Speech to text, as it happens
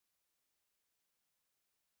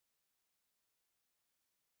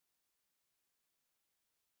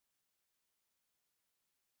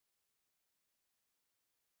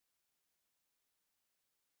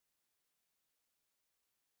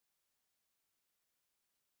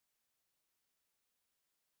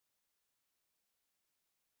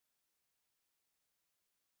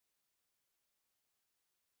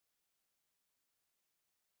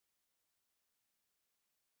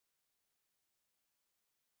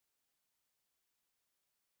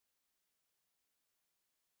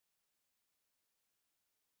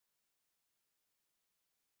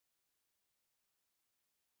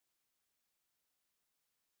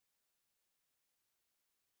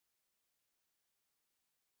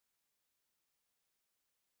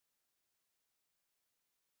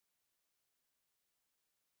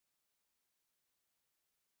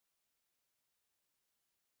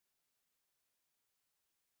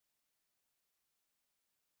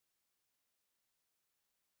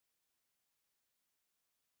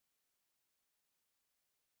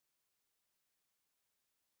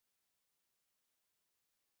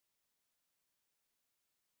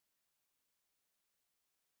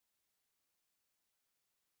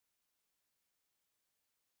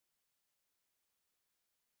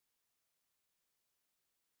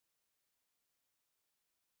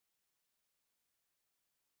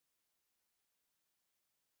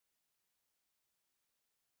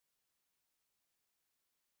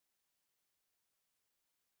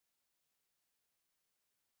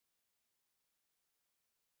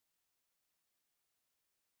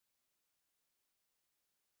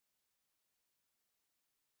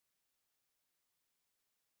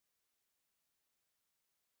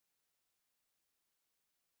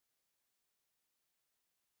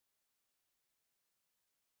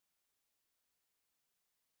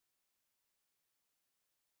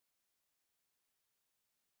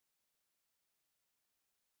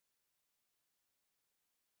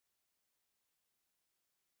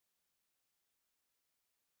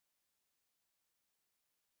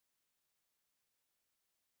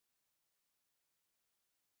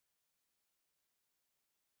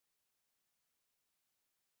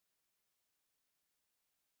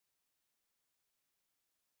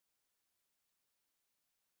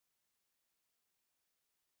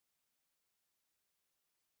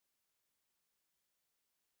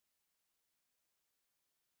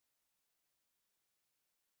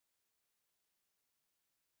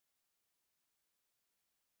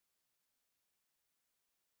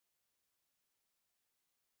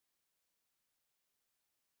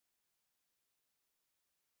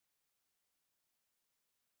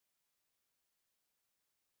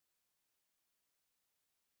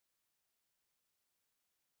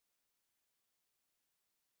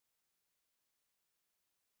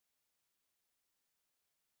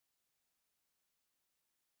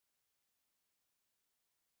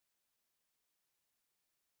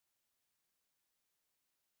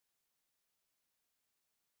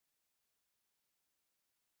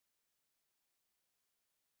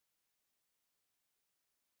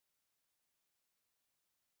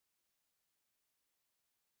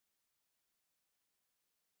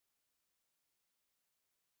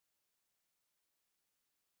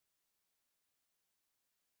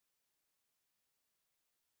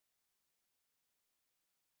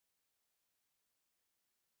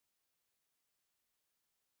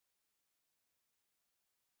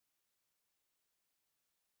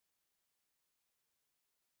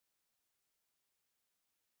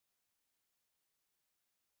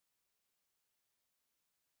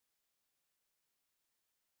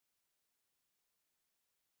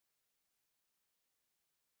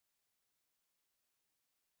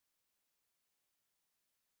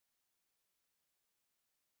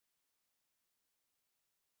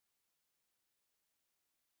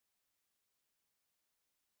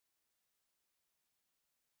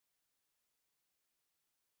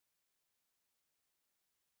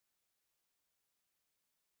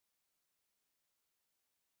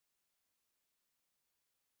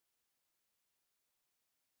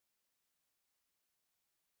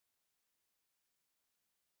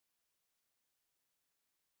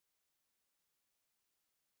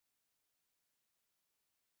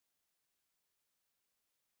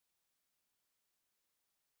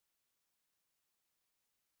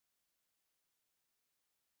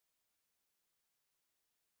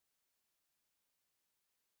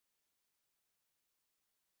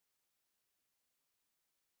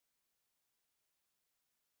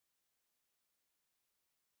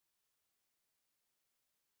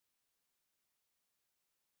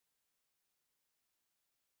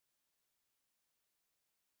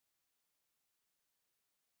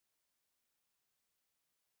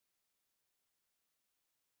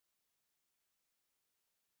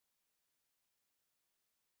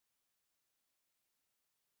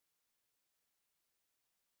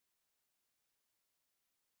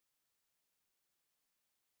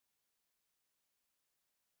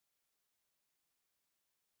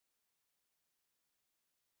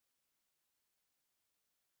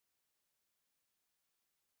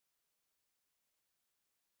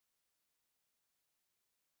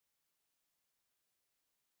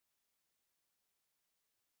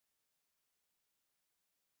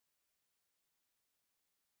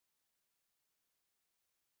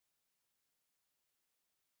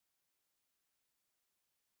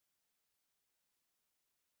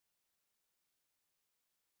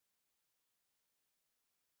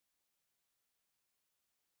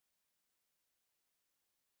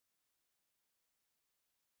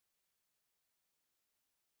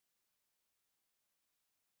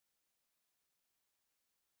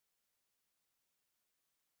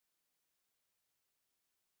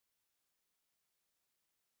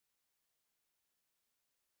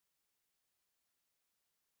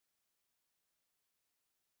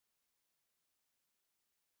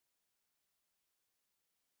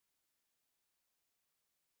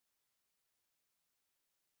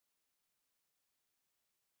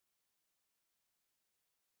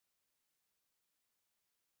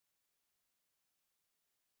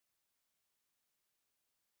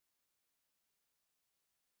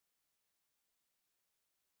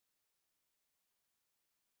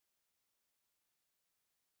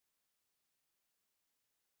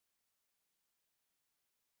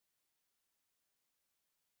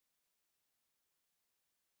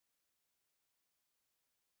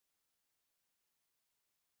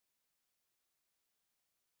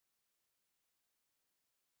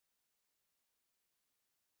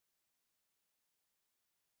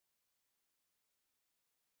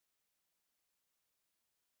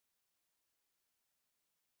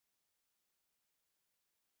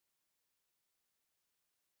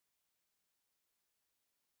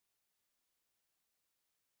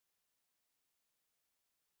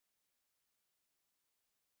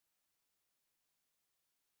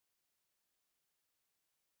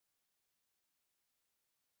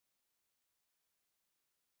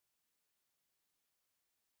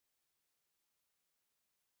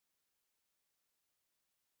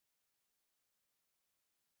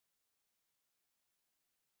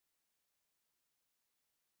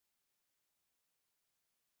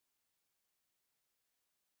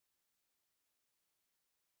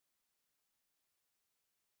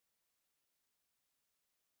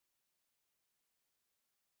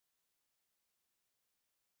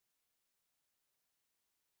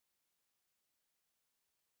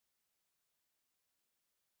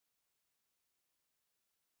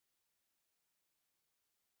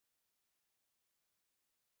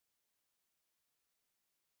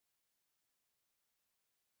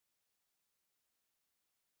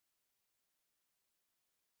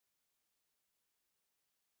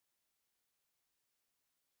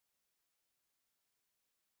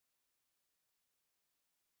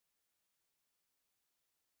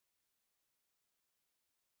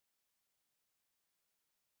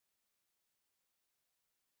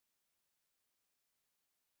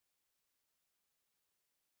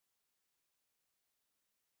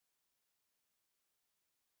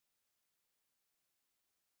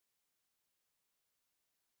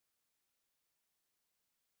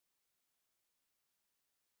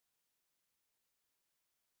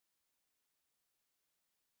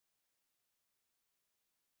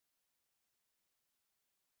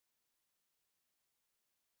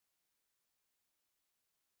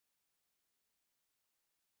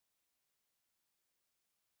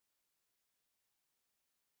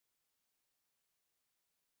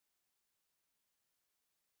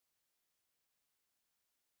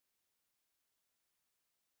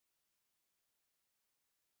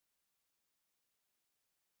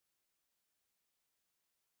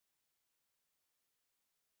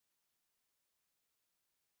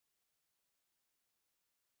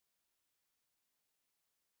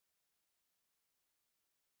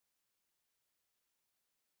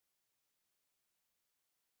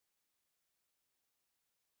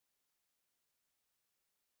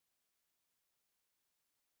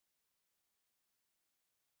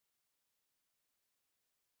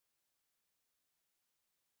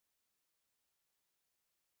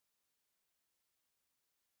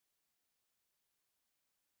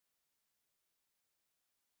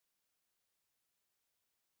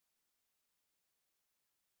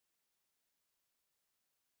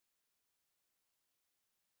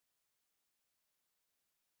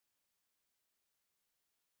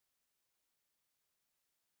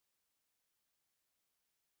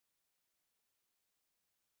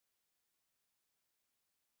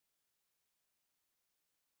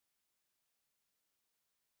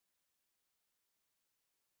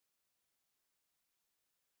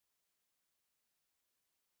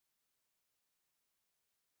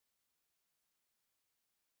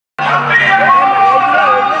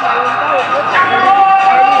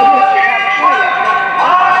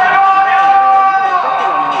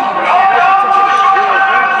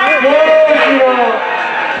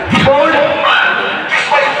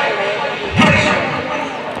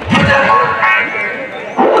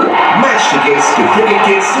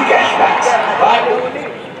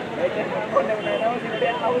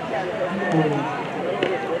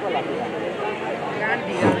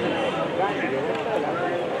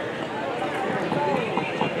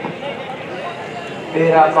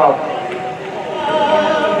DERA cup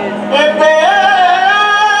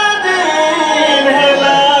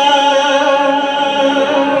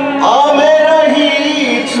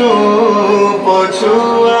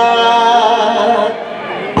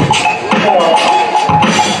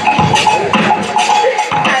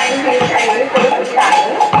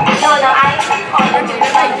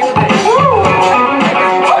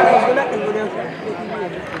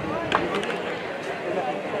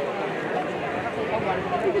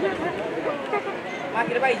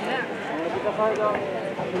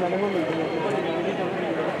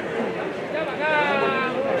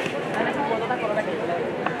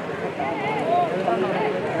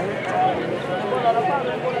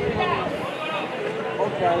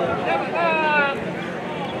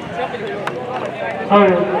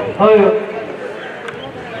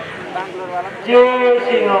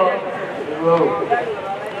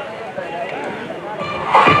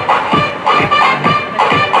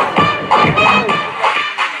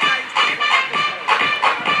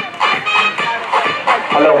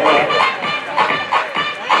hello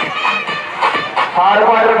third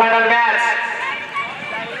quarter final match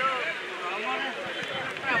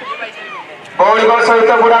गोल सहित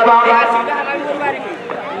बुढ़ा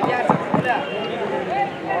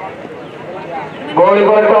गोल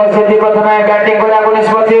toss जीति प्रथमे बैटिंग को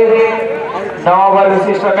निष्पत्ति 9 ओवर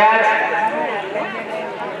विशिष्ट मैच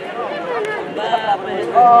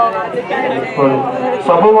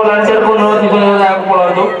सब वॉलंटियर को अनुरोध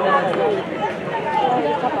पड़ू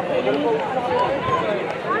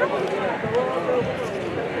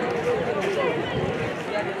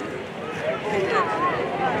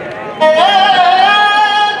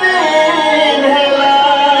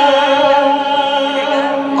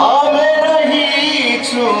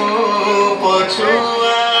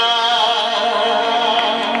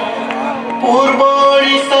पूर्व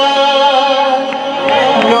ओडिशा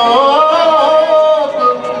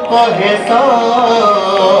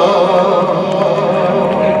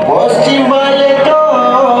पश्चिम वाले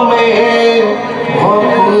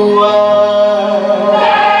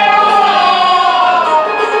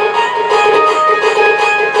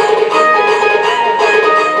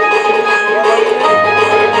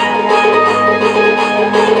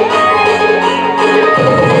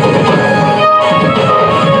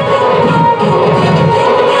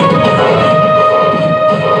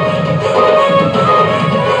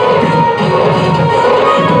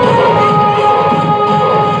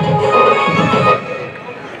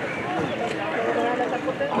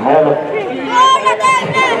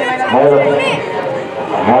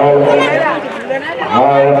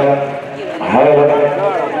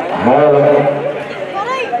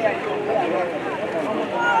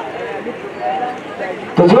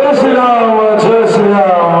तो जय श्री राम जय श्री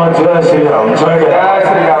राम जय श्री राम जय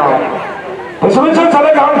श्री राम। तो इसमें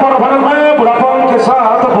चलेगा हम फाइनल में बुढ़ापन के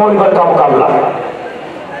साथ वॉलीबॉल का मुकाबला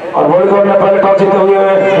और वॉलीबॉल में पहले टॉस जीते हुए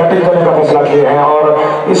बैटिंग करने का फैसला किए हैं और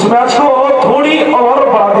इस मैच को थोड़ी और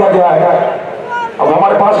बढ़ा दिया गया है। अब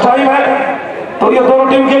हमारे पास टाइम है तो ये दोनों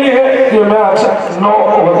टीम के लिए ये मैच 9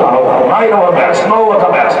 ओवर का होगा 9 ओवर मैच 9 ओवर का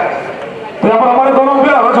मैच। तो यहाँ पर हमारे दोनों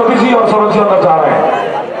प्लेयर ज्योति जी और सरोज जी अंदर जा रहे हैं।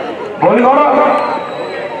 बॉलिंग हो रहा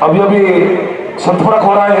अभी संतफड़क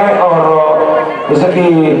हो रहे हैं और जैसे कि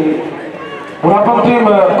बुढ़ापन टीम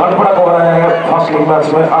घटपड़क हो रहे हैं फर्स्ट लीग मैच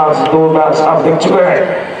में। आज 2 मैच आप देख चुके हैं।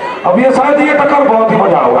 अब ये शायद ये टक्कर बहुत ही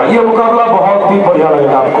बढ़िया होगा, ये मुकाबला बहुत ही बढ़िया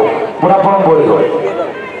लगेगा आपको। बुढ़ापन बॉलिंग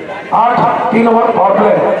 8-3 ओवर पावर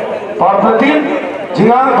प्ले 3 जी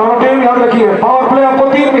हाँ दोनों टीम याद रखिए पावर प्ले आपको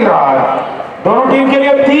 3 मिल रहा है दोनों टीम के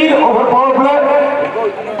लिए 3 ओवर पावर प्ले।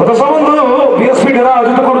 तो सबंधु बीएसपी डेरा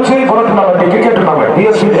आयोजित करुच्छे बड़ टूर्नामेंट क्रिकेट टूर्नामेंट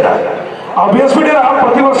बीएसपी डेरा और बीएसपी डेरा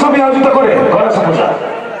प्रतिवर्ष भी आयोजित करे गणेश पूजा।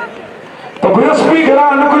 तो बीएसपी डेरा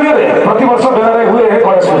अनुकूल्य प्रतिवर्ष डेरा हुए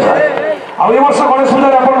गणेश पूजा और वर्ष गणेश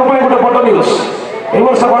पूजा गोटे बड़ न्यूज ए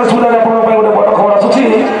वर्ष गणेश पूजा गोटे बड़ खबर आसूची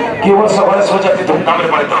कि वर्ष गणेश पूजा धूमधाम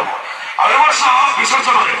पालित और वर्ष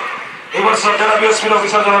विसर्जन ए वर्ष डेरा बीएसपी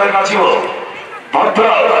विसर्जन में नाचो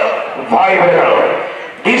भद्रक भाईब्रेटर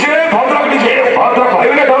डीजे भद्रक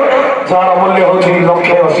भाईब्रेटर जार मूल्य हूँ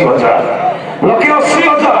 1,80,000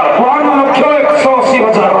 1,80,000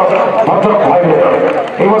 1,180,000 भद्रक भाईब्रेटर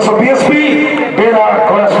ए वर्ष बीएसपी डेरा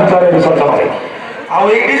गणेश पूजा विसर्जन है आउ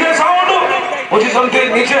एक डीजे साउंड बुझी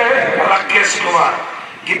नीचे राकेश कुमार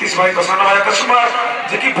गीतीश भाई को साना भाई कुमार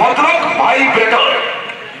जे कि भद्रक भाईब्रेटर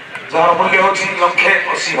जार मूल्य हूँ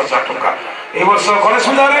 1,80,000 टंका ए वर्ष गणेश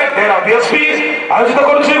पूजा डेरा बीएसपी आयोजित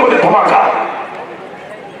करुच्छे गोटे धमाका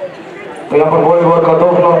तो यहाँ पर वॉलीबॉल का 2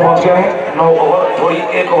 ओवर पहुंच गए हैं। 9 ओवर, थोड़ी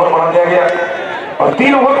 1 ओवर बढ़ा दिया गया और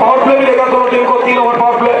 3 ओवर पावर प्ले मिलेगा दोनों टीम को। 3 ओवर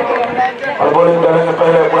पावर प्ले और बॉलिंग डालेंगे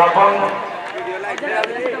पहले बुढ़ापन।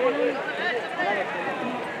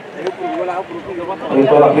 ये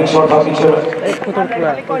पहला बिग शॉट था पीछे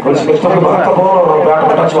कुछ मिनटों के बाद का बॉल और बैट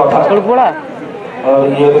में टच हुआ था। और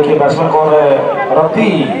ये देखिए बैट्समैन कौन है, रत्ती,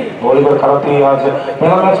 वॉलीबॉल का रत्ती। आज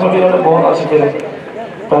पहला मैच में भी इन्होंने बहुत अच्छे खेले,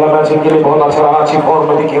 पहला मैच इनके लिए बहुत अच्छा रहा, अच्छी फॉर्म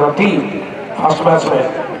में दिखी रत्ती फर्स्ट मैच में,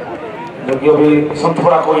 जबकि अभी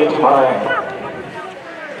संतपुरा को ये टीम हारा है।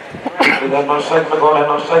 इधर नॉन स्ट्राइक में कौन है,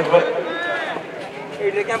 नॉन स्ट्राइक में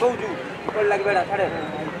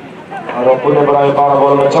और अप्पू ने बनाया 12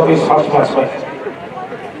 बॉल में 26 फर्स्ट मैच में।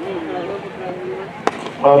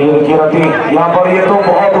 और ये देखिए रत्ती यहाँ पर, ये तो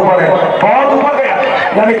बहुत ऊपर है, बहुत ऊपर गया,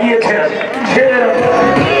 यानी कि ये 6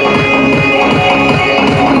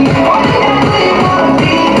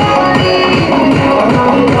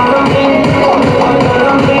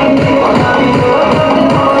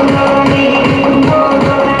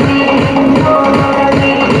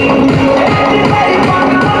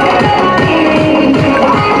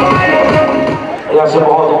 से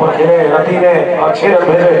बहुत ऊपर खेले रत्ती ने और 6 रन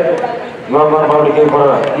भेजे नॉर्मल बाउंड्री के ऊपर।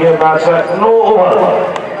 ये मैच 9 ओवर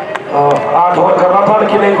 8 ओवर करना था,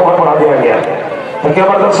 लेकिन 1 ओवर बढ़ा दिया गया ताकि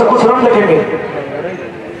हमारे दर्शक कुछ रन लिखेंगे।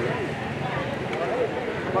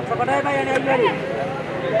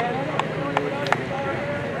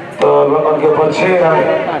 तो लंदन के ऊपर 6 रन।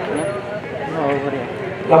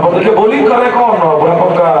 यहाँ पर देखिए बॉलिंग कर रहे कौन, बुढ़ापन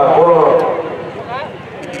का बॉलर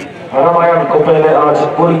रामायण को पहले आज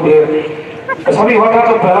बॉलिंग पे ऐसा भी हुआ था।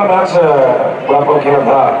 तो पहला मैच बुढ़ापन खेला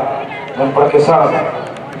था धनपुरा के साथ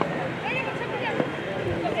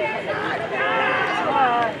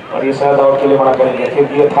और ये शायद आउट के लिए मना करेंगे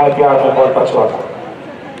क्योंकि ये था प्यार में बॉल टच हुआ था।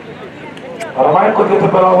 रामायण को दिए थे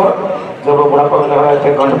पहला ओवर जब बुढ़ापन लगा रहे थे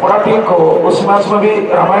धनपुरा टीम को। उस मैच में भी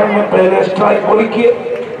रामायण में पहले स्ट्राइक बॉलिंग किए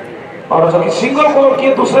और जबकि सिंगल को आउट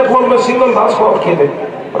किए, दूसरे बॉल में सिंगल दास को आउट किए थे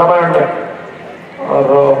रामायण ने। और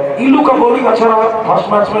इलू का बॉलिंग अच्छा रहा,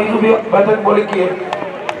 फर्स्ट मैच में इलू भी बेहतरीन बॉलिंग किए।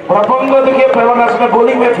 बुढ़ापन देखिए पहला मैच में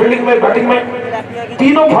बॉलिंग में, फील्डिंग में, बैटिंग में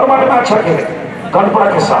तीनों फॉर्मेट में अच्छा खेले धनपुरा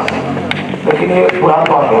के साथ। लेकिन ये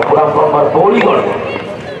बुढ़ापन है, बुढ़ापन बॉलिंग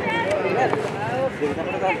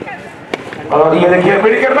और ये देखिए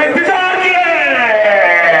मेडिकल में इंतजार किए,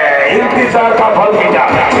 इंतजार का फल मीठा।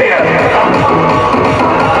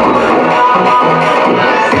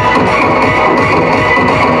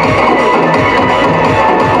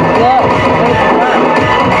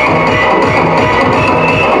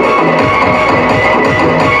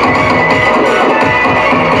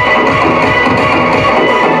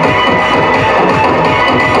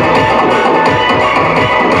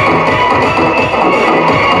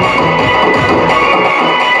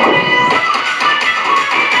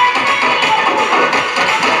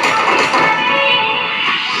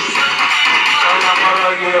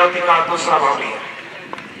 दूसरा बाउंड्री है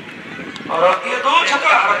और ये 2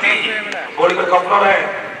 छक्का बॉडी पर कॉम्प्रोड है।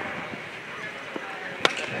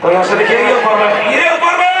 तो यहाँ से देखिए ये ऊपर में, ये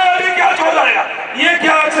क्या छोड़ जाएगा, ये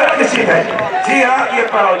क्या निश्चित है। जी हाँ, ये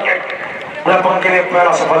पहला विकेट बुढ़ापन के लिए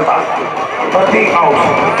पहला सफलता, प्रति आउट।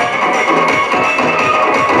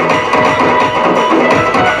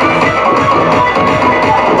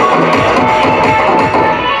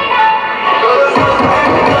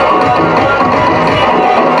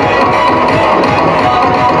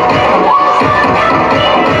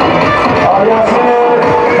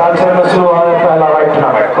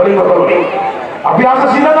 अभी यहाँ से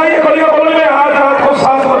सीधा आइए कलिंगा कॉलोनी में आज रात को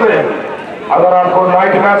 7 बजे। अगर आपको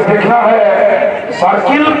नाइट मैच देखना है,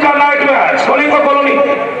 सर्किल का नाइट मैच कलिंगा कॉलोनी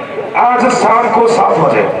आज शाम को 7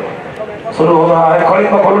 बजे शुरू हो रहा है।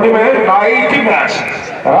 कलिंगा कॉलोनी में नाइट मैच,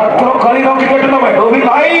 रात को कलिंगा क्रिकेट टूर्नामेंट, वो भी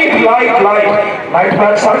नाइट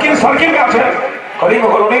मैच, सर्किल मैच है कलिंगा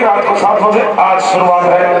कॉलोनी रात को 7 बजे आज शुरुआत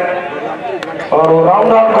है। और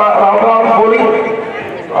round bowling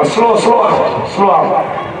slow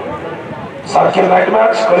out circle night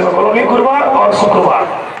match Kalinga colony गुरुवार और शुक्रवार,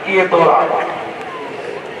 ये 2 रात।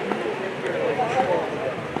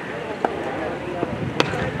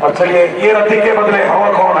 और चलिए ये रत्ती के बदले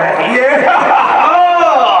और कौन है, ये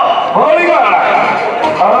वॉलीबॉल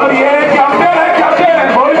और ये कैप्टन है,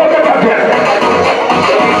 कैप्टन वॉलीबॉल का कैप्टन।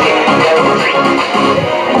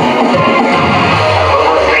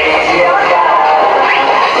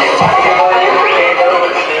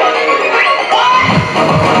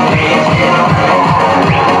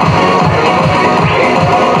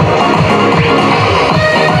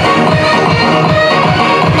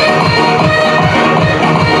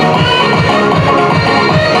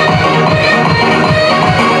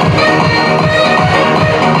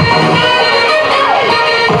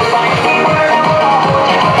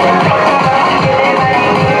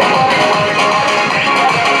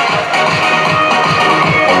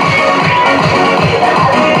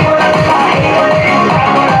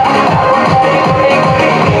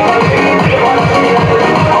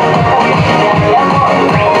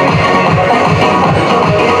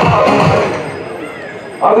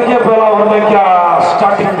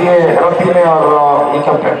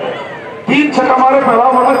 3 छक्का मारे पहला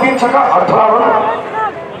ओवर में, 3 छक्का 18 रन,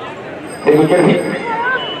 1 विकेट भी।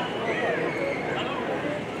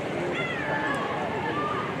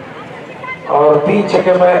 और 3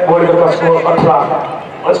 छक्के में बॉलिंग का स्कोर 18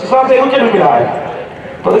 और इसके साथ 1 विकेट भी मिला है।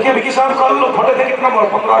 तो देखिए विकी साहब कल फटे थे कितना बॉल,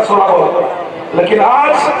 15-16 बॉल, लेकिन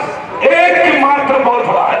आज एक मात्र बॉल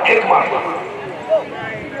फटा है, एक मात्र।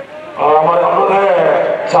 और हमारे अनुरोध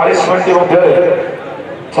है 40 मिनट मध्य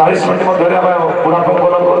 40 मिनट मध्य आम बुढ़ापन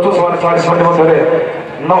करूँ 40 मिनट मध्य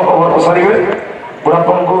 9 ओवर को सारे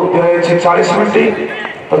बुढ़ापन को दिखाई 40 मिनट,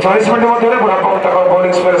 तो 40 मिनट मध्य बुढ़ापन तक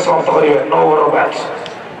बॉलिंग स्पेल समाप्त करेंगे 9 ओवर मैच।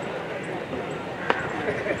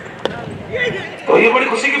 तो ये बड़ी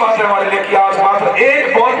खुशी की बात है हमारे लिए कि आज मात्र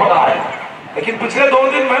एक बॉल फटा है, लेकिन पिछले 2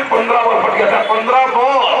 दिन में 15 बॉल फट गया था, 15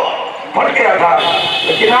 बॉल फट गया था,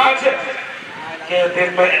 लेकिन आज के दिन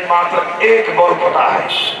में मात्र एक बॉल फटा है।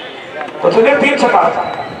 तो चलिए 3 छक्का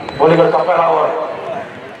बॉलिंग का पहला ओवर,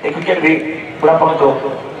 1 विकेट भी बुढ़ापन को।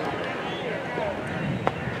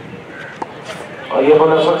 और ये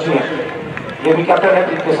बॉलर संजी है, ये भी कैप्टन है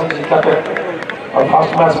टीम के, संजी कैप्टन, और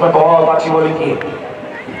फर्स्ट मैच में बहुत अच्छी बॉलिंग की।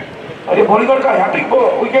 और ये बॉलिंग का हैट्रिक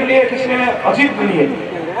विकेट लिए किसने, अजीत ने लिए।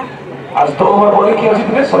 आज 2 ओवर बॉलिंग की अजीत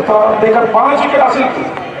ने, 17 रन देकर 5 विकेट हासिल की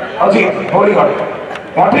अजीत बॉलिंग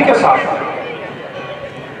हैट्रिक के साथ।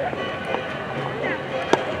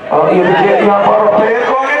 और ये देखिए यहाँ पर प्लेयर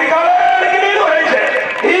को आगे निकाले, लेकिन ये लोग नीचे,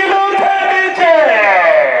 ये लोग नीचे।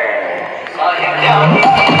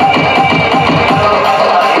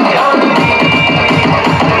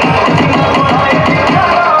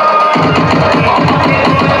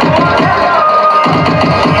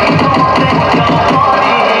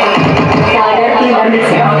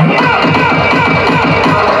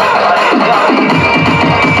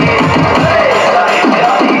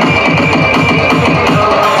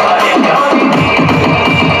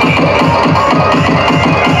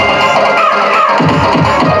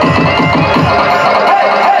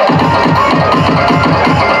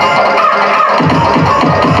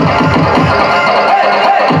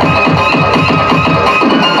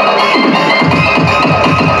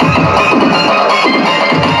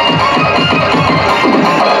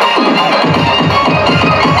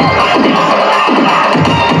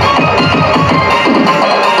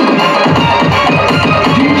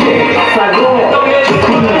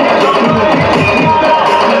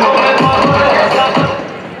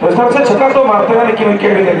 मारते हैं लेकिन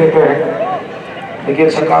विकेट भी दे देते हैं। देखिए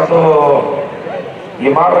छक्का तो ये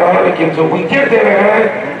मार रहे हैं, लेकिन जो विकेट दे रहे हैं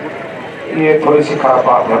ये थोड़ी सी खराब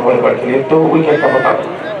बात है बॉलर के लिए। 2 विकेट का पता,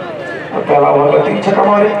 पहला ओवर में 3 छक्का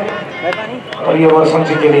मारे, और ये ओवर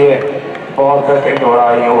संजी के लिए बहुत बेहतरीन हो रहा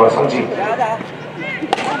है ये ओवर संजी।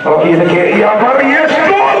 और ये देखिए यहाँ पर ये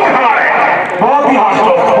स्ट्रोक है, बहुत ही हार्ड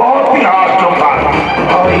स्ट्रोक, बहुत ही हार्ड स्ट्रोक था,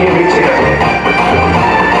 और ये पीछे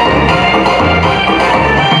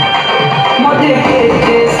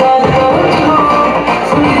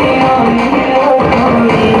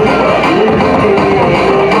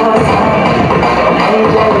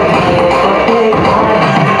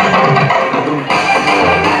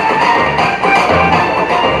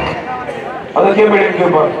देखिए मिडिल के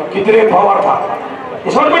ऊपर कितने पावर था,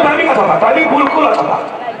 इस बार में टाइमिंग अच्छा था, टाइमिंग बिल्कुल अच्छा था,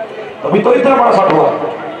 तभी तो इतना बड़ा शॉट हुआ।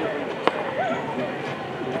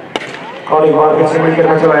 और एक बार फिर से मिल के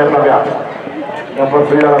चला अपना ब्याह, यहाँ पर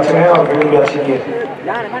फील्डर अच्छे हैं और फील्डिंग भी अच्छी की है।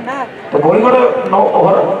 तो बॉलिंग 9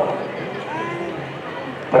 ओवर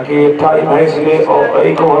ताकि टाइम है, इसलिए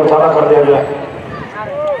 1 ओवर ज्यादा कर दिया गया।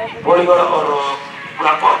 बॉलिंग और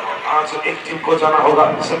आज एक टीम को जाना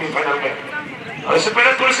होगा सेमीफाइनल में, और इससे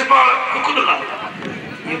पहले थोड़ी सी कुकुदुला,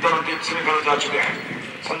 ये दोनों टीम सेमीफाइनल जा चुके हैं।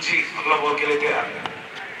 संजी अगला बॉल के लिए तैयार,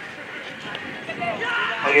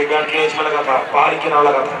 और ये बैट के एज में लगा था, बाहर किनारा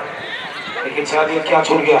लगा था, लेकिन शायद ये क्या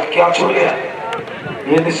छूट गया, क्या छूट गया,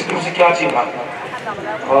 ये निश्चित रूप से क्या चीज था।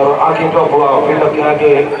 और आगे ड्रॉप हुआ, फील्डर के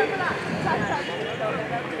आगे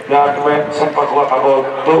बैट में संपर्क हुआ था बॉल।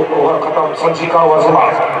 2 ओवर खत्म, संजी का ओवर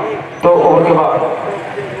समाप्त। 2 ओवर के बाद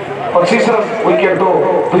 25 रन, विकेट 2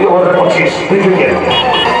 ओवर में 25 विकेट।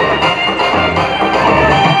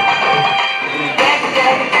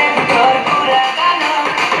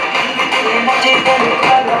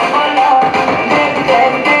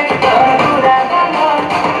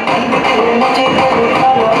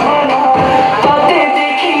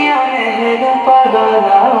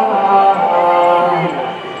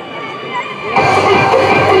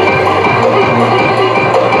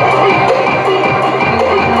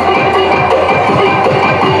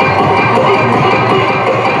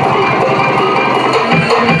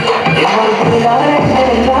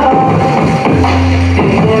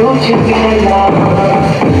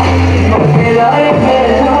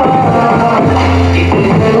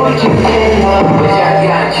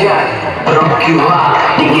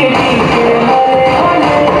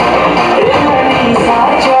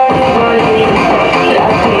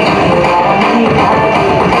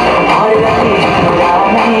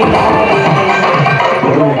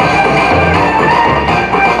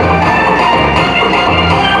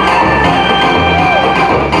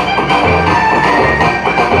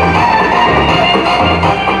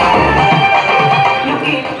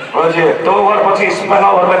 दो ओवर 25, पहला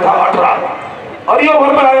ओवर में था 18 और ये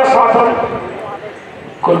ओवर में आया 7 रन।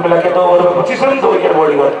 कुल मिला के 2 ओवर में 25 रन, 2 विकेट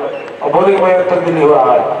बॉलिंग और बॉलिंग में तब्दीली हो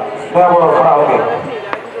रहा है। नया बॉलर खड़ा हो गया,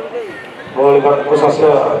 बॉलिंग कुछ ऐसे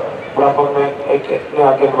बुढ़ापन में एक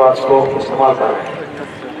नया गेंदबाज को इस्तेमाल कर रहे हैं।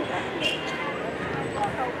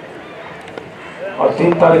 और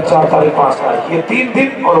 3 तारीख, 4 तारीख, 5 तारीख, ये 3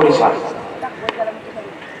 दिन और उड़ीसा।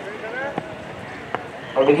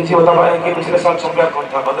 और देखिए जी बता पाए कि पिछले साल चैंपियन कौन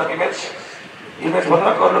था? भद्रक इमेज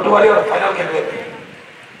भद्रक और लुटवारी और फाइनल खेल रहे थे।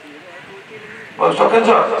 और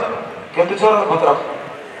केंद्र और भद्रक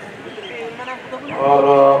और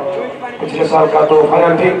पिछले साल का तो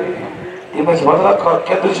फाइनल टीम इमेज भद्रक और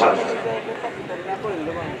केंद्र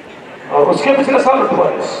और उसके पिछले साल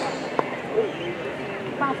लुटवारी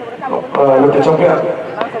लुटे चैंपियन।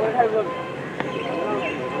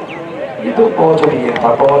 ये तो बहुत छोटी गेंद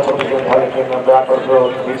था, बहुत छोटी गेंद था, लेकिन बैट और जो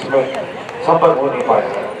बीच में संपर्क हो नहीं पाया।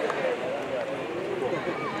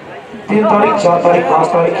 3 तारीख, 4 तारीख, 5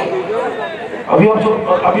 तारीख, अभी हम जो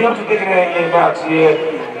देख रहे हैं ये मैच, ये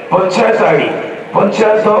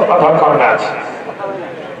पंचायत और आधार कार्ड मैच।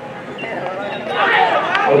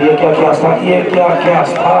 और ये क्या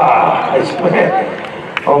था इसमें?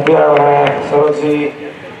 अंपायर है Saroj ji,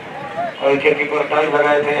 wicket keeper time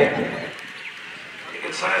लगाए थे,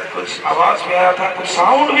 शायद कुछ आवाज भी आया था, कुछ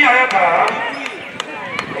साउंड भी आया था,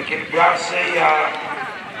 लेकिन बैट से या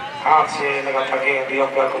हाथ से लगा था कि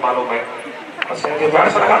अंपायर को मालूम है। और शायद ये बैट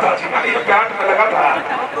से लगा था, ये बैट में लगा था।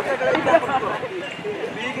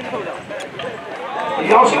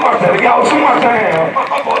 ये आउटस्विंग मारते हैं,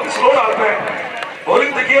 बहुत ही स्लो डालते हैं।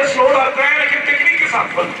 बॉलिंग देखिए स्लो डालते हैं, लेकिन टेक्निक के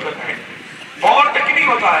साथ बॉलिंग करते हैं। बहुत टेक्निक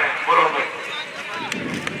होता है बॉलर में,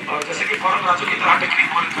 और जैसे कि फौरन राजू की तरह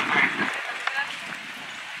टेक्निक बॉलिंग करते हैं।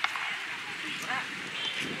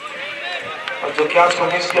 और जो कैच को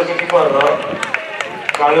मिस किया विकेट पर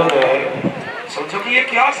कायो ने, समझो कि ये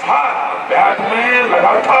कैच था, बैट में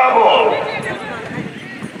लगा था बॉल।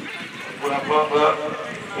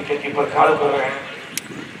 विकेट कीपर खड़े कर रहे हैं,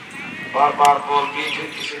 बार बॉल बीच,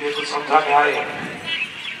 इसीलिए कुछ समझाने आए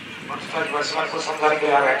और बैट्समैन को समझाने के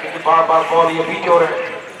लिए आ रहे हैं, क्योंकि बार बॉल ये बीच हो रहे हैं।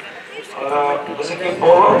 और जैसे कि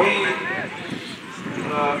बॉलर भी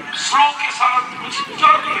स्लो के साथ कुछ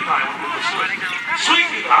जर्क दिखा है, स्विंग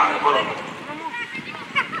दिख रहा है बॉलर।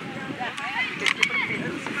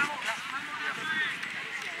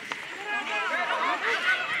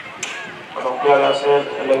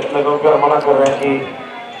 मना कर रहे हैं कि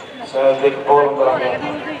शायद एक बॉल अंदर आ गया।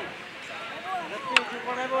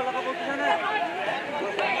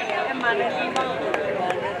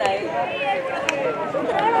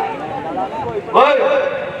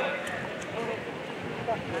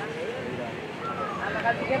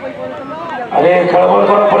 अरे खेल बॉल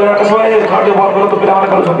करा पड़ेगा, कसवाए खाटे बॉल करो तो पिला माने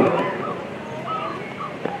करो छुट्टी।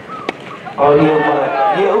 और ये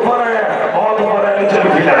ऊपर है, बहुत ऊपर है, नीचे भी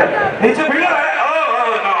फील्डर है, नीचे फील्डर है।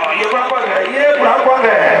 ये बुढ़ापन है, ये बुढ़ापन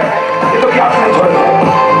है, ये तो क्या नहीं छोड़ेगा।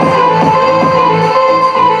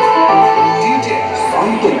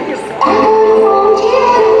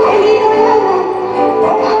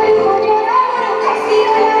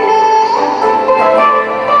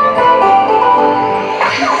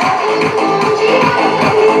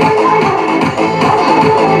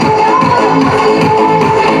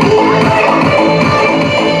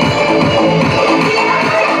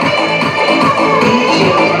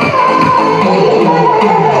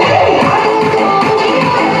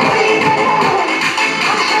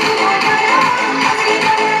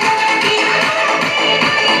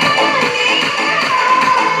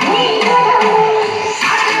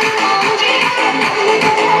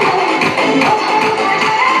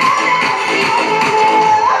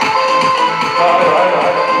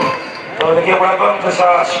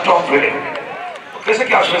 स्ट्रॉन्ग फील्डिंग कैसे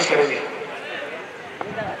क्या आश्वास करेंगे?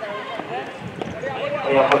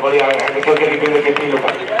 यहाँ पर बढ़िया है, देखिए देखिए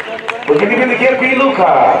पीलू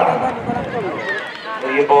का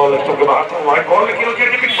ये बॉल के बाहर था, व्हाइट बॉल, लेकिन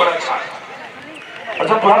विकेट बड़ा अच्छा है।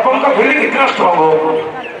 अच्छा, प्लेटफॉर्म का फील्डिंग इतना स्ट्रॉन्ग हो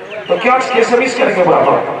तो क्या कैसे मिस करेंगे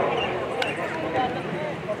platform?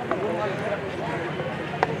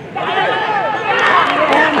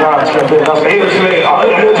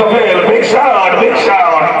 Big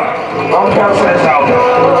shot. Long pass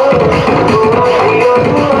out.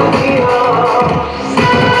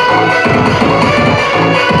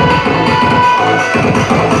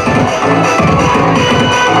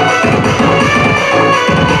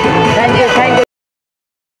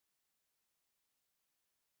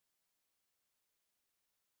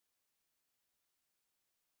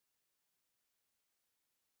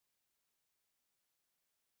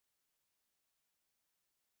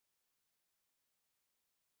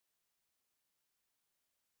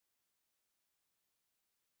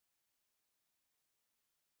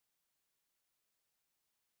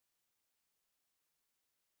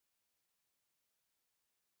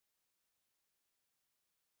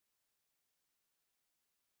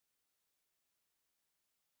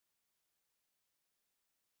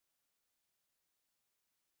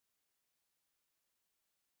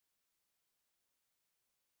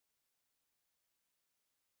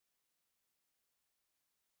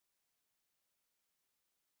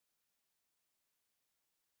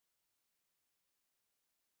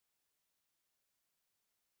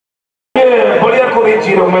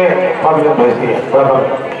 0 में पाविलियन भेज दिए।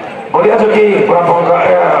 बढ़िया, जो कि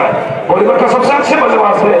बॉलीवुड का सबसे अच्छे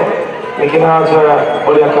बल्लेबाज थे, लेकिन आज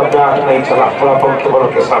बढ़िया का बैट नहीं चला बुढ़ापन के बलों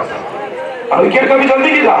के साथ। और विकेट का भी जल्दी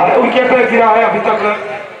गिरा है, विकेट गिरा है अभी तक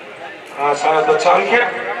शायद 4 विकेट।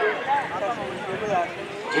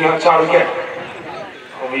 जी हाँ, 4 विकेट।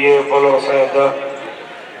 अब ये बोलो शायद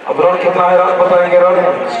अब रन कितना है, रन बताएंगे, रन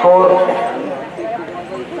स्कोर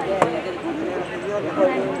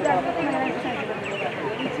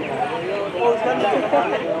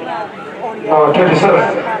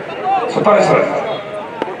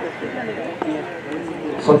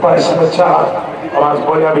 27 में 4 और आज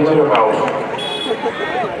बढ़िया भी 0 में आउट।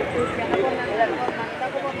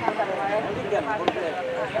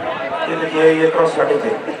 ये देखिए, ये क्रॉस कटे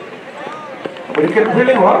थे, विकेट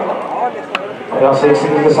फील्डिंग हुआ और यहाँ से एक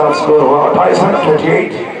सिंगल के साथ स्कोर हुआ 28 रन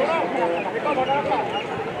 28।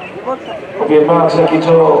 अब ये मैच है कि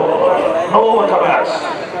जो 9 ओवर का मैच,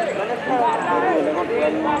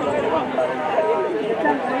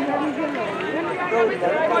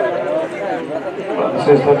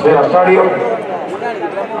 स्टाडियम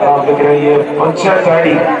आप देख रहे हैं, ये पंचायत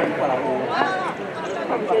आईडी।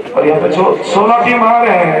 और यहाँ पे जो 16 टीम आ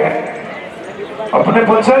रहे हैं अपने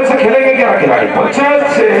पंचायत से खेलेंगे 11 खिलाड़ी, पंचायत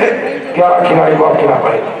से 11 खिलाड़ी को आप खिला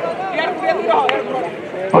पाएंगे।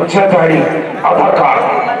 पंचायत आईडी, आधार कार्ड।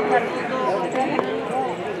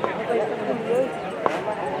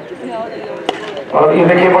 और ये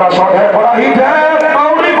देखिए, बड़ा शॉट है, बड़ा हिट है,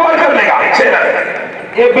 बाउंड्री बॉल कर लेगा, 6 रन।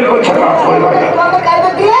 ये बिल्कुल छक्का।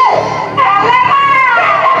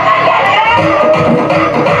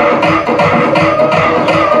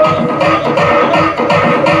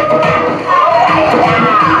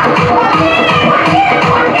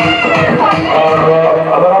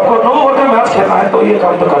 तो ये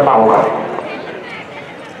काम तो करना होगा।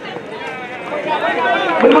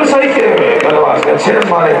 बिल्कुल सही खेले हुए बल्लेबाज ने, 6 रन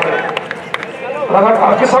मारे। अगर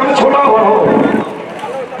आपके सामने छोटा ओवर हो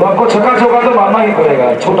तो आपको छक्का चौका तो मारना ही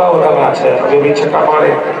पड़ेगा। छोटा ओवर का मैच है, अभी भी छक्का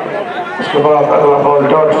मारे, उसके बाद अगला बॉल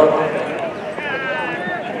डॉट।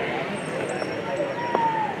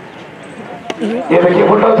 ये देखिए,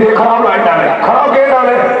 फुटबॉल दिए, खराब लाइन डाले, खराब गेंद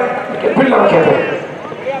डाले, फील्डर रखे थे,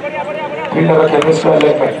 फील्डर रखे मिस कर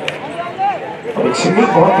लेग में। एक सिंगल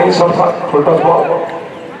बहुत तेज शॉट था, फुल टॉस बॉल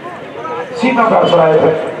सीधा पैर से आए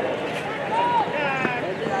थे।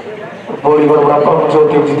 बॉलीवुड बुढ़ापन जो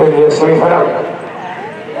टीम जीतेंगे सेमीफाइनल,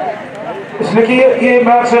 इसलिए कि ये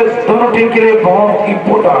मैच दोनों टीम के लिए बहुत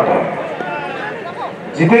इंपोर्टेंट है।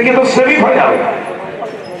 जीतेंगे तो सेमीफाइनल।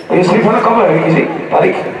 ये सेमीफाइनल कब है, किसी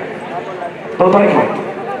तारीख? 2 तारीख है,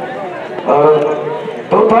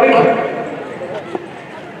 2 तारीख है।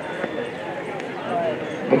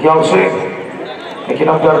 देखिए आपसे, लेकिन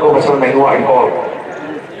अंपायर को पसंद नहीं हुआ बॉल।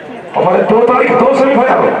 हमारे 2 तारीख 2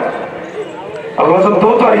 सेमीफाइनल, अगला जो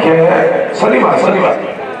 2 तारीख है शनिवार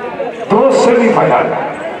 2 सेमीफाइनल,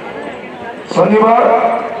 शनिवार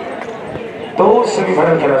 2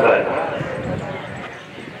 सेमीफाइनल खेला जाएगा।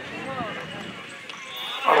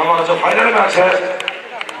 और हमारा जो फाइनल मैच है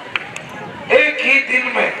एक ही दिन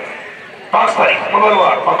में 5 तारीख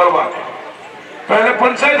मंगलवार पहले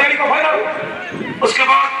पंचायत आईडी का फाइनल, उसके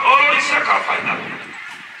बाद और ओडिशा का फाइनल।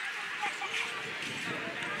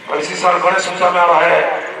 और इसी साल गणेश पूजा में आ रहा है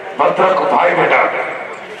भद्रक भाई बेटा,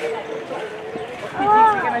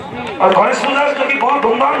 और गणेश पूजा क्योंकि बहुत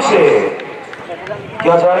धूमधाम से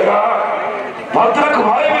किया जाएगा। भद्रक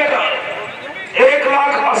भाई बेटा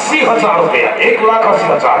 1,80,000 रुपया,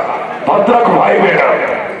 1,80,000 भद्रक भाई बेटा।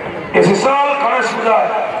 इसी साल गणेश पूजा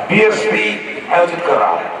बीएसपी आयोजित कर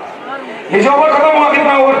रहा है। ये जो ओवर खत्म हुआ,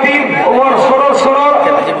 कितना ओवर? 3 over, score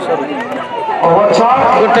over 4।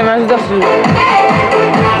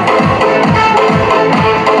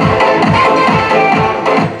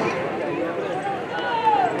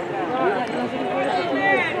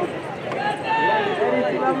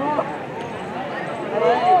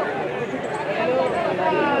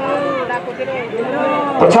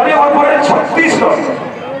 तो 4 ओवर पर 36 रन,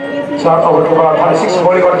 4 ओवर के बाद 36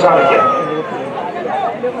 बॉलिंग और 4 किया।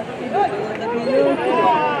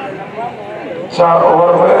 4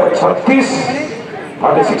 ओवर में 36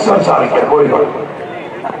 रन 4 किया बॉलिंग।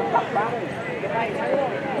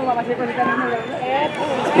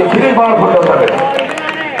 ये फिर एक बार फुल होता है,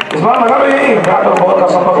 इस बार लगा नहीं, बैट और बॉल का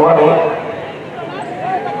संपर्क हुआ नहीं।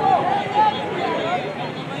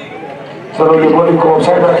 चलो, ये बॉलिंग को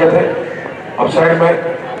ऑफसाइड रखे थे, ऑफसाइड में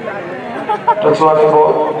टच वाले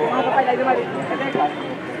बॉल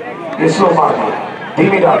स्लो मार दिया,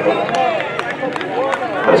 धीमी डाल दी।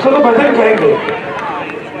 इसको तो बेहतर करेंगे,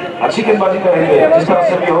 अच्छी गेंदबाजी करेंगे, जिस तरह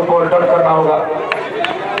से भी हो बॉल डट करना होगा।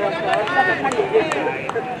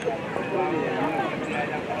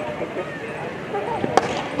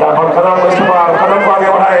 यहाँ पर कदम को इस्तेमाल, कदम को आगे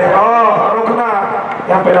बढ़ाए, रुकना,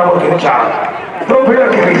 यहाँ पे नाम गिर चार, 2 फील्डर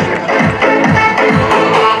के बीच।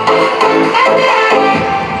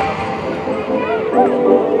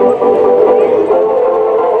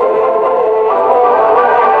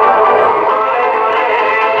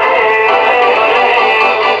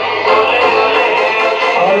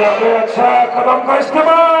 और यहाँ पे अच्छा कदम का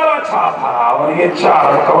इस्तेमाल अच्छा था और ये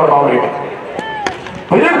 4 कवर बाउंड्री में।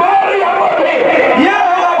 एक बार यहाँ पर ये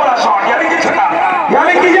होगा बड़ा शॉट, यानी कि छक्का,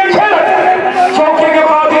 यानी कि ये 6 रन, चौके के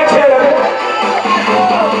बाद ये 6 रन।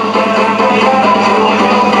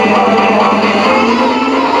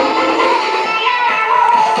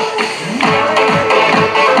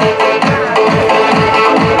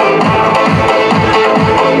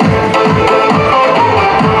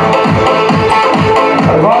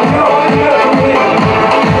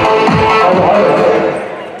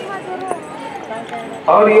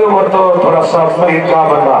 और ये वो तो थोड़ा सा क्या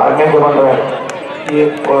बन रहा है, नहीं बन रहा है ये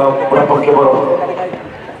बड़ा पक्के बड़ो।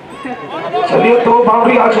 चलिए 2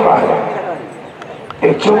 बाउंड्री आ चुका है,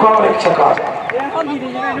 एक चौका और एक छक्का।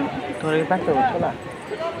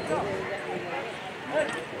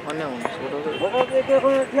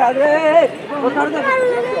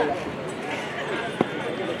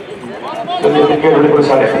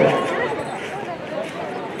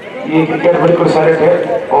 ये क्रिकेट बिल्कुल साइलेंट है,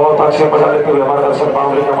 बहुत अच्छे मजा लेते हुए हमारा दर्शक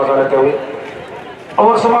बाउंड्री का मजा लेते हुए।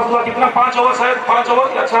 ओवर समाप्त हुआ कितना, 5 ओवर शायद, 5 ओवर।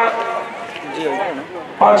 अच्छा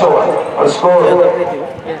 5 ओवर और स्कोर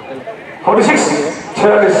 46,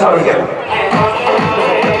 46 रन गया।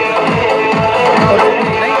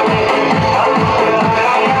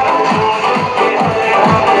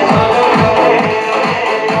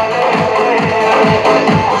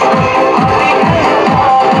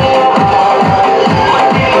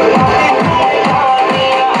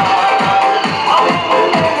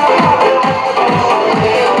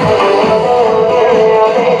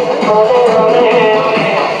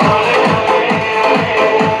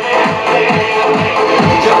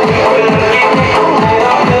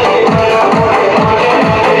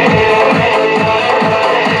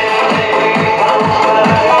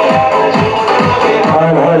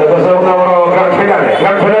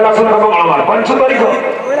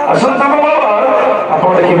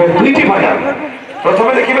 प्रथम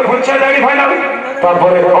देखिए panchayat final,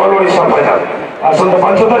 all Odisha final. आसंता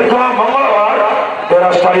 5 तारिख मंगलवार डेरा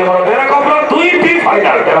स्टाडियम डेरा कपर 2टी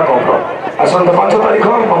फाइनाल, डेरा कपर आसंता 5 तारिख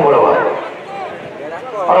मंगलवार।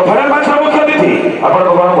 और फाइनाल मैच मुख्य अतिथि आपण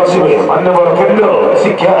बसवे माननीय केंद्र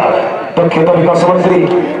शिक्षा दक्षता विकास मंत्री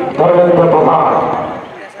धर्मेंद्र प्रधान।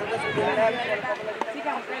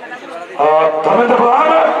 धर्मेंद्र प्रधान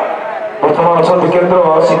वर्तमान अच्छा केंद्र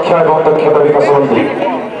शिक्षा और दक्षता विकास मंत्री।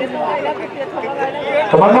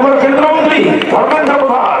 तो माननीय केंद्र मंत्री धर्मेंद्र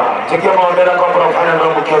प्रधान जे कि डेरा कपर फाइनाल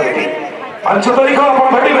मुख्य अतिथि। 5 तारिख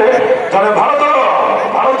आप भेटे जन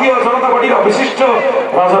भारतीय जनता पार्टी विशिष्ट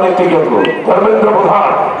राजनीतिज्ञ को धर्मेंद्र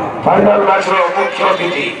प्रधान फाइनाल मैच मुख्य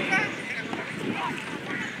अतिथि।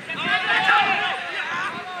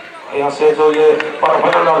 यहाँ से जो ये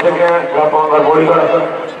फाइनल आप देख रहे हैं बॉलीगढ़,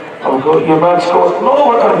 अब ये मैच को 9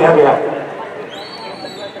 ओवर कर दिया गया।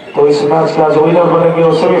 तो इस मैच का जो विनर बनेंगे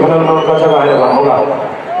वो सेमीफाइनल में उनका जगह होगा।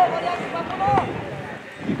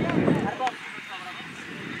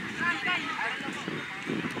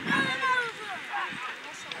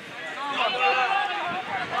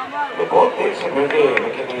 बहुत तेज से भेजे,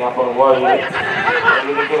 लेकिन यहाँ पर हुआ ही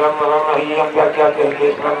देखिए रन क्या करेंगे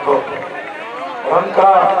इस रन को, रन का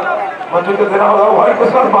मंजूर कर देना होगा। वाइड के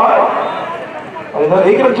साथ बाहर और इधर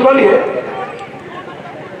 1 रन चुरा लिए,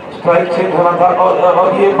 स्ट्राइक चेंज होना था और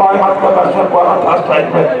ये बाएं हाथ का दर्शन पाना था स्ट्राइक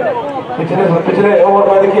में। पिछले ओवर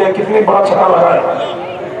में देखिए कितनी बड़ा छक्का लगा है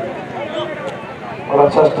और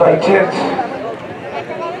अच्छा स्ट्राइक चेंज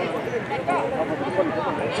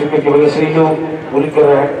की वजह से ही लोग बॉलिंग कर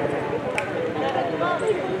रहे हैं।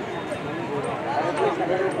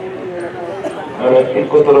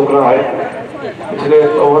 इनको तो रोकना है। पिछले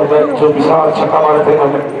ओवर में जो विशाल छक्का मारे थे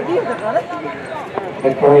इन्होंने,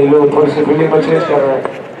 लेकिन ये लोग थोड़ी सी फील्डिंग में चेंज कर रहे हैं।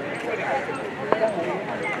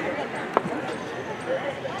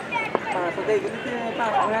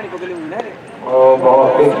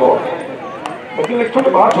 बहुत तेज बॉल, लेकिन एक छोटे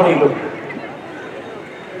बात छोड़ी लोग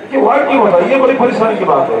कि वाइड क्यों होता है, ये बड़ी परेशानी की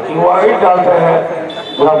बात है कि वाइड डालते हैं।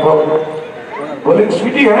 बॉलिंग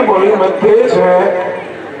स्पीडी है, बॉलिंग में तेज है,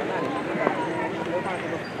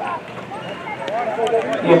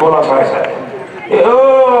 ये बोला था ऐसा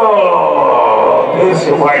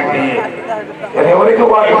वाइड नहीं है,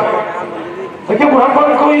 वाइड। देखिए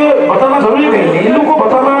बुढ़ापन को ये बताना जरूरी नहीं है, इन लोगों को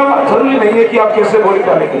बताना जरूरी नहीं है कि आप कैसे बॉलिंग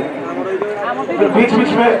डालेंगे। बीच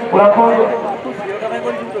बीच में बुढ़ापा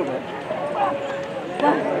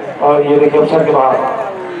और ये देखिए अवसर के बाद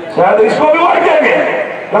शायद इसको भी वाइड करेंगे।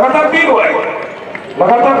 लगातार 3 वाइड,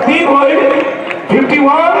 लगातार 3 वाइड,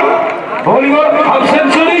 51 बॉलीवुड हाफ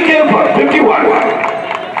सेंचुरी के ऊपर 51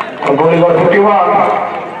 और बॉलीवुड 51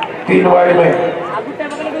 3 वाइड में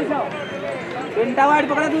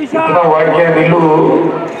इतना वाइड किया नीलू,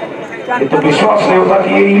 ये तो विश्वास नहीं होता कि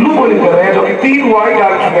ये नीलू बॉलिंग कर रहे हैं जो कि 3 वाइड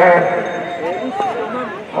डाल चुके हैं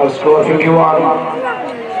और स्कोर 51।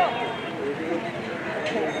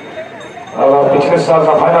 और पिछले साल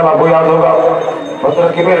का फाइनल आपको याद होगा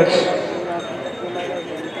 15 की मैच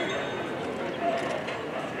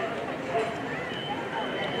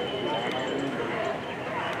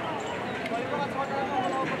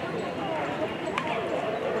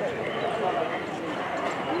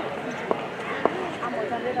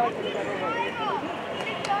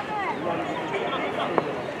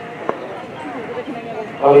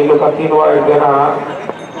और ये लोग का 3 वाइड देना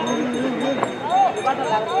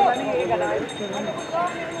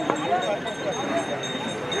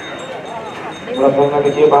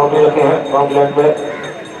देखिए बाउंड्री रखे हैं बाउंड्री लाइन में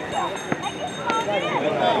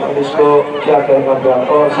और इसको क्या कहेंगे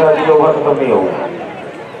और शायद ये ओवर खत्म नहीं होगा।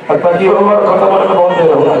 लगता कि ओवर खत्म होने में बहुत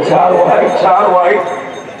देर होगा। 4 वाइड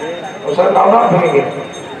और सर नाम फेंकेंगे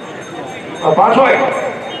और 5 वाइड।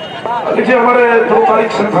 लीजिए हमारे 2 तारीख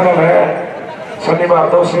सेमीफाइनल है शनिवार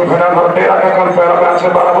 2 सेमीफाइनल और डेरा का कल पहला मैच है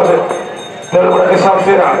 12 बजे तेलुगुड़ा के साथ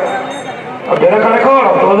डेरा और डेरा का रिकॉर्ड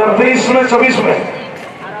 2023 में 24 में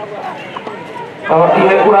और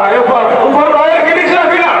ये पूरा ऊपर उड़ाए कि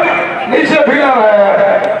नीचे फिलर है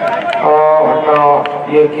और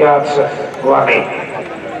ये क्या हुआ नहीं।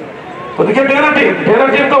 तो देखिए डेरा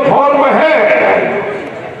टीम तो फॉर्म में है,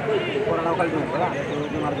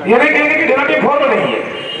 ये नहीं कहेंगे कि डेरा टीम फॉर्म में नहीं है।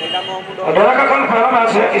 डेरा का कल पहला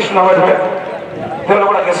मैच है इस नवंबर में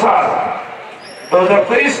तेलुगुड़ा के साथ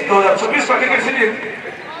 2023-2026 का क्रिकेट सीरीज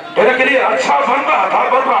डेरा के लिए अच्छा बन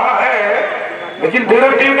रहा है, लेकिन डेरा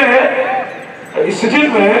टीम ने इस सीजन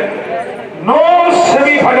में 9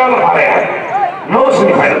 सेमीफाइनल हारे हैं, 9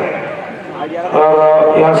 सेमीफाइनल और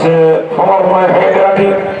यहाँ से फॉर्म में है डेरा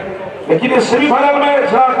टीम, लेकिन इस सेमीफाइनल में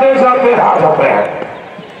जाते जाते हार जाते हैं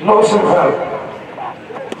 9 सेमीफाइनल।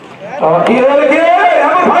 और ये देखिए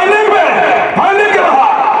यहाँ पर फाइनल के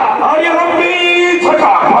बाहर और ये लंबी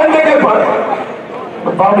छक्का फाइनल के ऊपर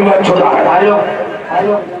बाउंड्री लाइन छोड़ा है।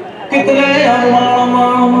 कितने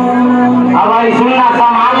हमारी सुनना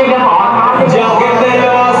संभालने के बहुत जाके तेरे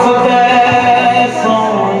वास्ते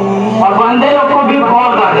और बंदे लोग को भी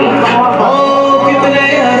कॉल कर रही ओ कितने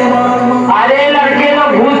अरे लड़के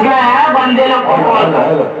लोग घुस गए हैं, बंदे लोग को कॉल कर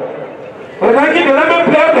रहे कि डेरा में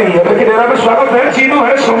प्लेयर नहीं है, लेकिन डेरा में स्वागत है, चीनू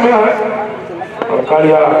है, सौम्य है और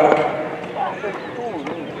कालिया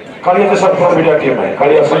के साथ फॉर मीडिया टीम है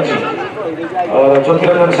कालिया संजी और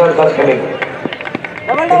ज्योतिरंजन सर दस खेलेंगे।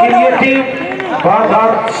 लेकिन ये टीम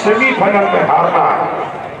बार सेमीफाइनल में हारना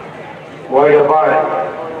वाइड बाय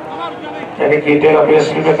यानी कि डेरा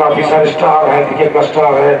बेसमेंट में काफी सारे स्टार है, क्रिकेट का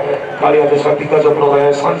स्टार है, कालिया जैसा दिग्गज अपलोड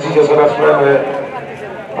है, संजी जैसा बैट्समैन है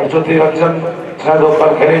और ज्योतिरंजन शायद ऊपर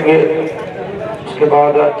खेलेंगे, उसके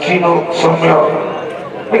बाद चीनू सौम्य।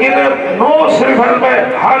 लेकिन 9 सेमीफाइनल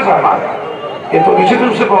में हार जाना ये तो निश्चित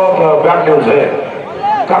रूप से बहुत बैड न्यूज है।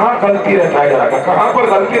 कहाँ गलती रहता है डेरा का, कहाँ पर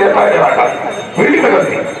गलती रहता है डेरा का? फील्डिंग में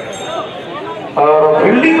गलती और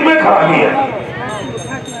फील्डिंग में खराबी है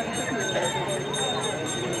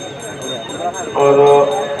और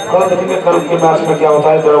कल देखेंगे कल के मैच में क्या होता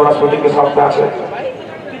है। तेलुगुड़ा स्पोर्टिंग के साथ मैच है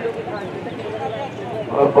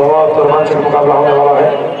और बहुत रोमांचक मुकाबला होने वाला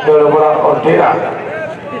है तेलुगुड़ा और डेरा।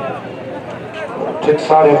 ठीक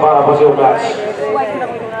 12:30 बजे मैच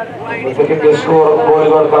देखेंगे। स्कोर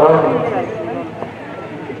बॉलीवुड का रन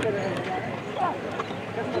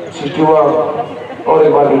 61 और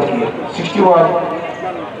एक बार बीट किए 61।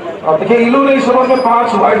 अब देखिए इलू ने इस ओवर में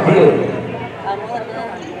 5 वाइड दिए,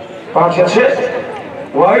 5 या 6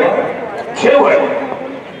 वाइड,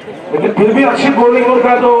 लेकिन फिर भी अच्छी बॉलिंग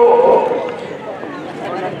उनका जो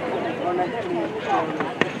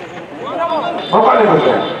मौका नहीं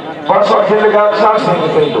मिलता है। बड़ा शॉट खेलने का चांस नहीं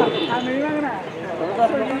मिलता इलू।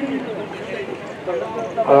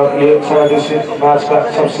 ये शायद इस मैच का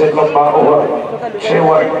सबसे लंबा ओवर 6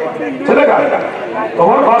 वाइड चलेगा।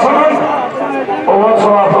 ओवर 62 ओवर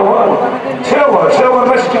 6 ओवर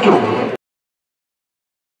में 62।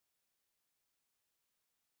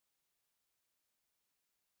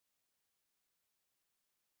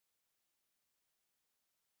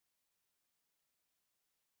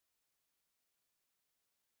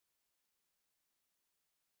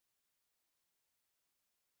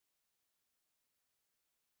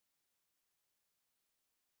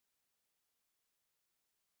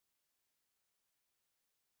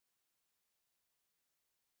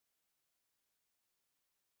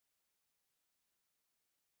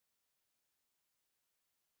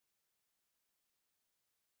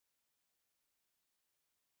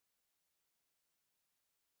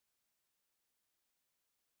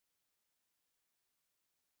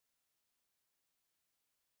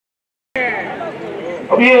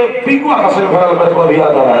 अब ये पिंकुआ का सेमीफाइनल मेरे को अभी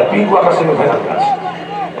याद आ रहा है, पिंकुआ का सेमीफाइनल मैच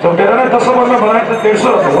जब डेरा ने 10 ओवर में बनाए थे 150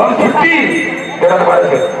 150 डेरा ने बनाए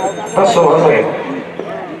थे 10 ओवर में।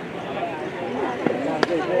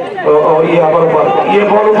 तो और ये ऊपर ये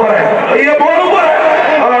बॉल ऊपर है, ये बॉल ऊपर है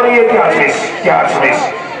और ये क्या मिस।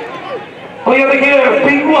 तो ये देखिए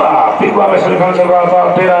पिंकुआ में सेमीफाइनल चल रहा था,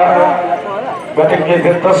 डेरा बैटिंग किए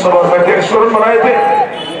थे 10 ओवर में 150 रन बनाए थे,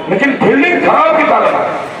 लेकिन फील्डिंग खराब की ताकत है,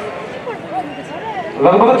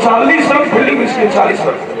 लगभग 40 रन फील्डिंग इसके 40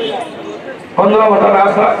 रन 15 ओवर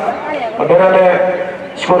मैच था और डेरा ने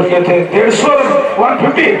स्कोर किए थे 150 रन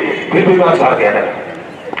 150, फिर भी मैच हार गया है,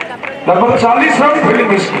 लगभग 40 रन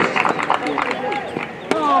फील्डिंग इसकी।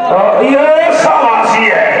 ये शाबाशी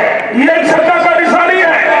है, ये छक्का का निशानी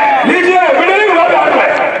है, लीजिए बिल्डिंग बैट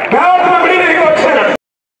में बिल्डिंग अच्छे रन।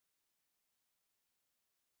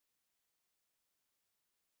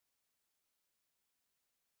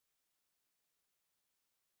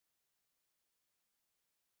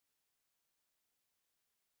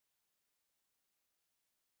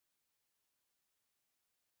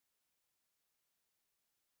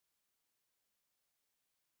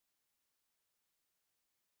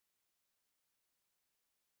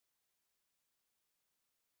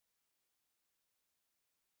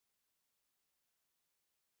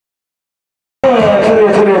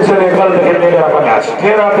 चलिए कल देखेंगे डेरा का मैच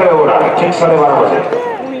 13 हो रहा है ठीक 12:30 बजे।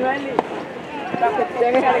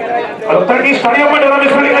 उत्तर की स्टेडियम में डेरा में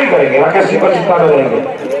फील्डिंग नहीं करेंगे, राकेश सिंह पर चिंता में रहेंगे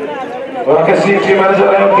और राकेश सिंह टीम मैनेजर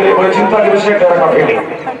है, उनके लिए बड़ी चिंता की विषय डेरा का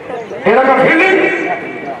फील्डिंग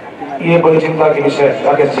ये बड़ी चिंता की विषय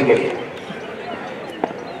राकेश सिंह के लिए।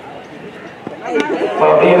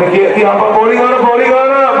 ये देखिए यहाँ पर बॉलिंग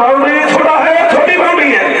बाउंड्री छोटा है, छोटी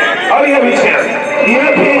बाउंड्री है और ये भी 6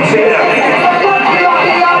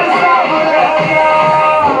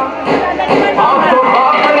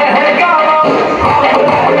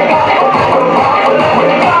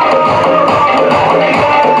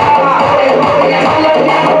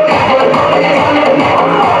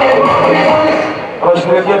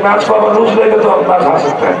 मैच को अगर लूज लेंगे तो हम मैच हार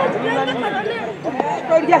सकते हैं,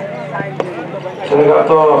 चलेगा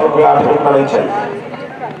तो ब्याट रुकना नहीं चाहिए।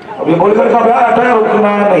 अब ये बॉलर का ब्याट है,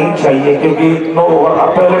 रुकना नहीं चाहिए क्योंकि 9 ओवर आप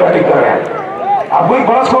पहले बैटिंग कर रहे हैं, आपको एक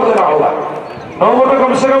बड़ा स्कोर देना होगा 9 ओवर में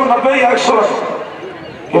कम से कम 90 या 100 रन,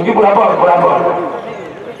 क्योंकि बुढ़ापा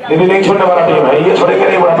ये भी नहीं छोड़ने वाला टीम है, ये छोड़ेंगे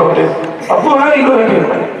नहीं बुढ़ापा टीम, अब तो है इन दोनों टीम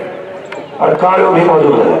में और कार्यों भी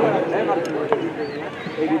मौजूद है।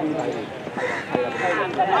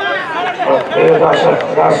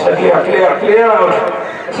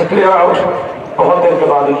 क्लियर आउट बहुत देर के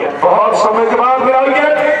बाद किया, बहुत समय के बाद मेरा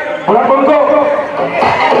विकेट बुढ़ापन को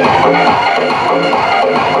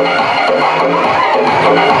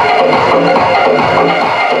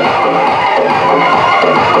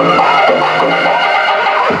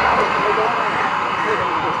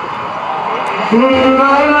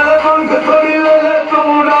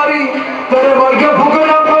तेरे वर्ग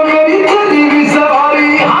फुकना पर मेरी चली भी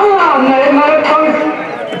सवारी। हाँ नए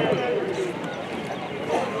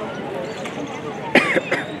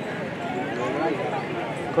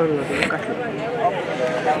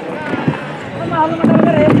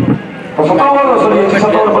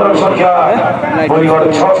संख्या बॉलीवुड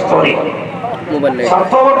 6 स्टोरी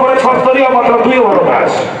 7 ओवर पर 6 स्टोरी मतलब 2 ओवर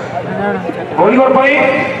मैच बॉलीवुड पर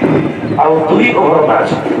ଆଉ 2 ओवर मैच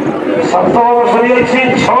 7 ओवर सरी अछि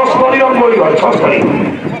 6 स्टोरी ऑन बॉलीवुड 6 स्टोरी।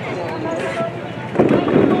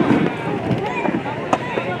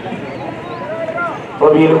 तो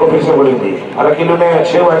भी इनको फिर से बोलेंगे, हालांकि इन्होंने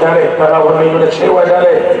 6 हजारे पहला ओवर में इन्होंने 6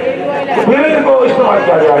 हजारे फिर इनको इस्तेमाल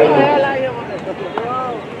किया गया है।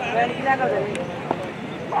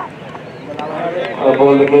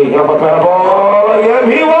 बोल देंगे यहाँ पर पहला बॉल, ये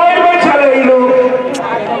भी वाइड में चले इन लोग,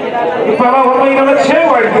 पहला ओवर में इन्होंने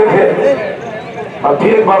 6 वाइड दिए थे और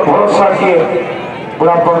फिर एक बार भरोसा किए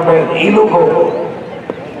बुढ़ापन में इलू को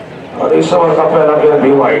और इस ओवर का पहला गेंद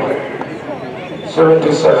भी वाइड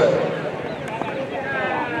 77।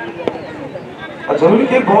 जरूरी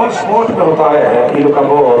के बॉल स्पोर्ट में होता है, इलू का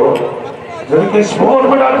बॉल जरूरी के स्पोर्ट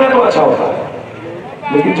में डालते हैं तो अच्छा होता है,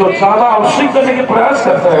 लेकिन जो ज्यादा आउटस्विंग करने के प्रयास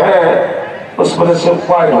करते हैं उस वजह से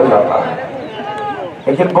वाइड हो जाता है,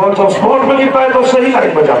 लेकिन बॉल जब स्पोर्ट में गिरता है तो सही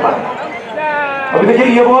लाइन में जाता है। अभी देखिए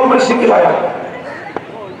ये बॉल में सिंगल आया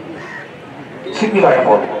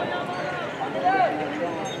बॉल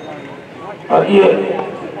और ये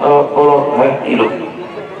बॉल है इलू।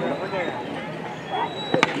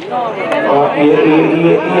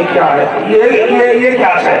 ये क्या है, ये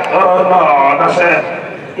क्या है,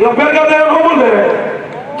 ये फिर कहते हैं नो बॉल दे रहे,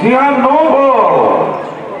 जी हाँ नो बॉल,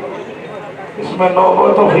 इसमें नो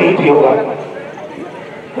बॉल तो हिट ही होगा,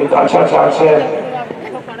 एक अच्छा चांस है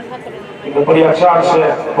तो बड़ी अच्छा से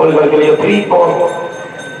बॉलीबॉल के लिए फ्री बॉल,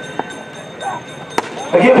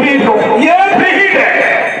 ये फ्री हिट है,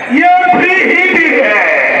 ये फ्री हिट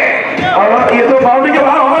है और ये तो बाउंड्री के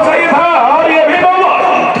बाहर होना चाहिए था और ये भी नो बॉल,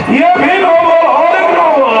 ये भी नो बॉल और एक नो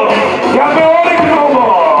बॉल, यहाँ पे और एक नो बॉल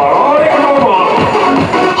और एक नो बॉल।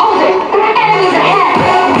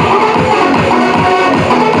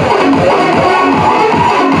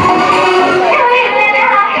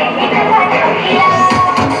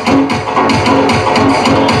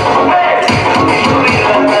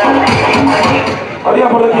 और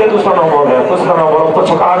यहाँ पर देखिए दूसरा नो बॉल है, दूसरा नो बॉल तो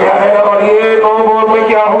छका गया है और ये नो बॉल में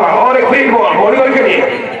क्या होगा और एक फ्री बॉल बॉलीबॉल के लिए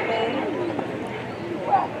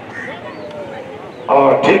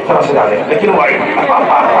और ठीक तरह से डाले लेकिन वाइड।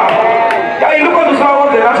 क्या इन लोग को दूसरा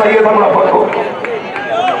ओवर देना चाहिए था मुनाफा को,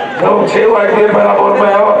 जब 6 वाइड दिए पहला बॉल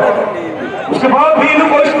में और उसके बाद भी इन लोग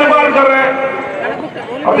को इस्तेमाल कर रहे हैं।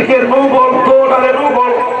 और देखिए नो बॉल 2 डाले, नो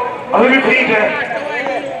बॉल अभी भी ठीक है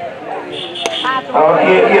और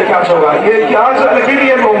ये क्या होगा, ये क्या लेकिन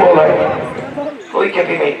ये नो बॉल है, कोई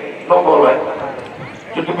खेती नहीं, नो बॉल है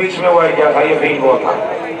क्योंकि बीच में वाइड क्या था, ये फ्री बॉल था।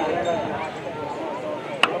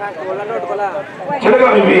 चलेगा,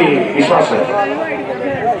 अभी भी विश्वास है,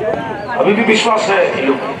 अभी भी विश्वास है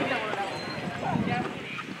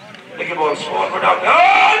लेकिन बॉल स्कोर पर डाल दिया।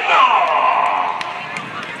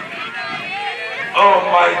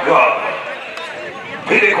 ओह माय गॉड,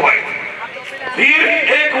 फिर एक वाइड, फिर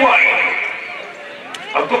एक वाइड।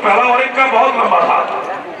 अब तो पहला ओवर इनका बहुत लंबा था,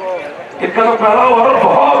 इनका तो पहला ओवर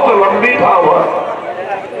बहुत लंबी था ओवर,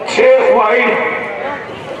 6 वाइड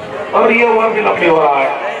और ये ओवर भी लंबी हो रहा है।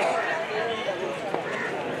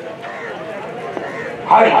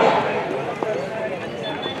 हाय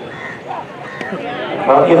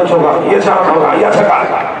ये तो छोगा, ये चार होगा, ये छक्का,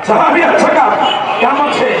 जहां भी छक्का, क्या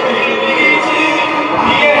मत है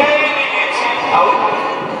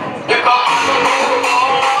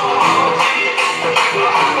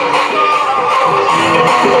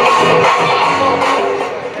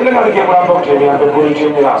चलेगा। देखिए बड़ा पक्ष है यहाँ पे, पूरी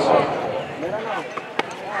टीम में आशा है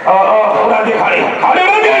उड़ा दिए, खाड़ी खाड़ी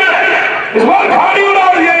उड़ा दिए, इस बार खाड़ी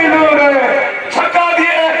उड़ा दिए इन लोगों ने, छक्का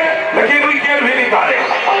दिए लेकिन विकेट भी निकाले।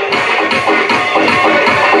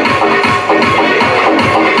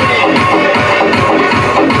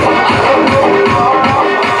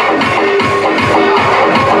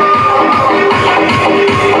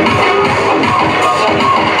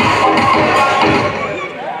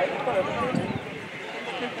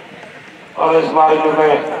 और इस बार इन्होंने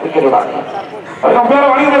विकेट उड़ा दिया और अंपायर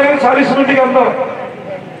वाणी करेंगे 40 मिनट के अंदर,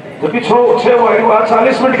 जबकि 6 वाइड बाद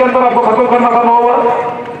 40 मिनट के अंदर आपको खत्म करना था 9 ओवर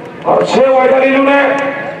और 6 वाइड वाली इन्होंने,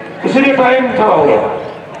 इसीलिए टाइम थोड़ा हो गया,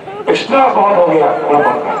 एक्स्ट्रा बहुत हो गया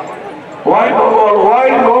बुढ़ापन का। Wide no ball,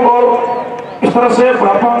 wide no ball, इस तरह से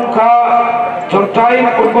बुढ़ापन का जो टाइम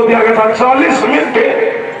उनको दिया गया था 40 मिनट,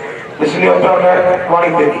 इसलिए अंपायर ने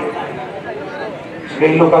वार्निंग दे दी। इसलिए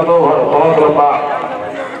इन लोग का तो बहुत लंबा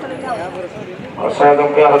और शायद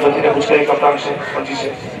अंपायर ने कुछ कहे कप्तान से पंची से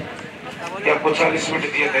कि आपको 40 मिनट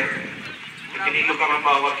दिए थे लेकिन इन लोग का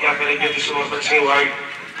लंबा ओवर क्या करेंगे, जिस ओवर में 6 वाइड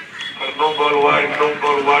और no ball wide, no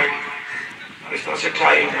ball wide, इस तरह से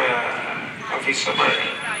टाइम काफी समय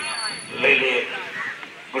ले लिए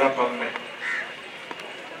बुढ़ापन में।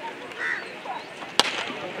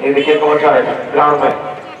 ये देखिए कवर है ग्राउंड में,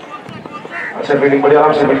 अच्छा फील्डिंग, बड़ी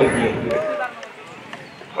आराम से फील्डिंग की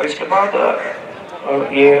और इसके बाद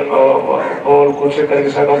ये बॉल कुछ तरीके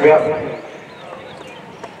से हो गया।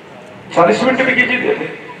 40 मिनट भी कीजिए दिए थे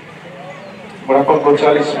बुढ़ापन को,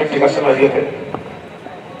 40 मिनट का समय दिए थे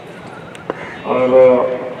और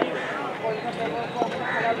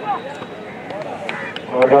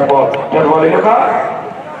डेड बॉल लिखा,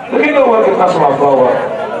 लेकिन ओवर कितना समाप्त हुआ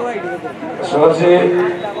सर से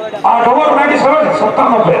 8 ओवर 97,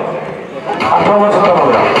 97, 8 ओवर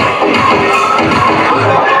 97।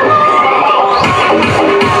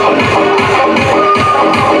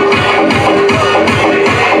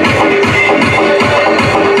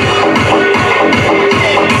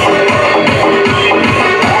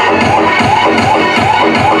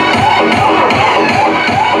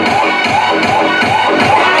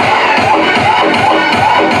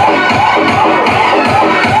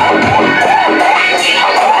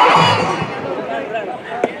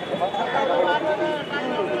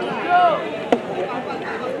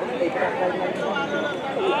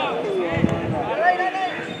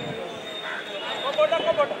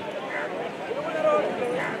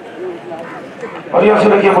 और यहाँ से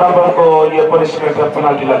देखिए बराबर को ये पनिशमेंट का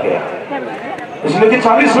पेनाल्टी लग गया, इसलिए कि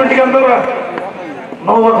 40 मिनट के अंदर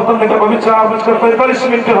 9 ओवर खत्म नहीं कर, अभी 4:45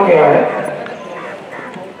 मिनट हो गया है।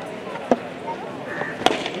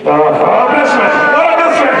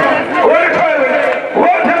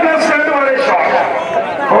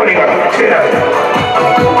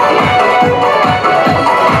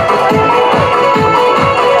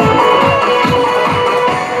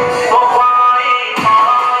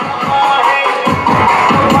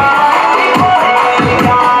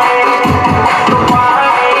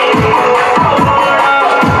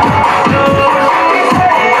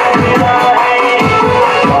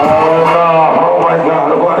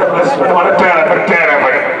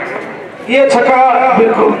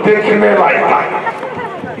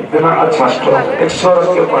 फर्स्ट 100 रन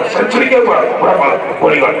के ऊपर सेंचुरी के ऊपर पूरा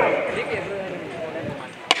बॉलीवुड।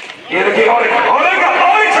 ये देखिए और एक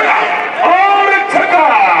छक्का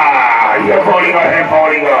ये बॉलीवुड है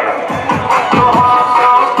बॉलीवुड।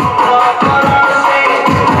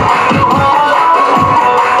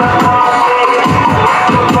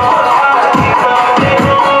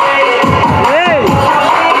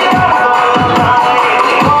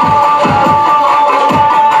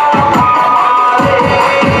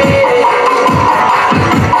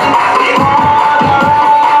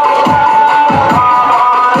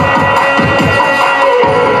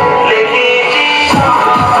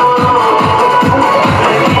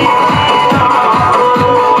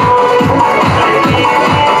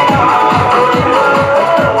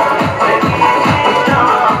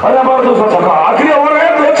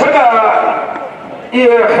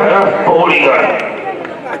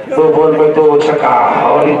 दो बॉल में 2 छक्का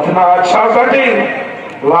और इतना अच्छा बैटिंग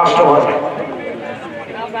लास्ट ओवर में।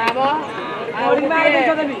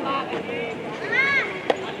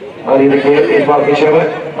 और ये देखिए इस बार पीछे में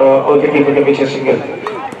और कीपर के पीछे सिंगल।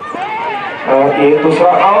 ये दूसरा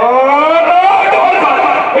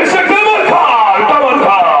इसे डबल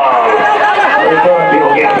भी हो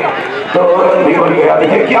गया, 2 रन भी हो गया।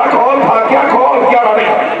 देखिए क्या कॉल था, क्या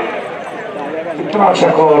रनिंग, इतना अच्छा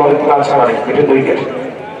कॉल और इतना अच्छा रनिंग, 2 विकेट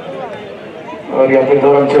और यहाँ पे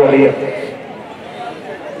 2 रन चला लिया।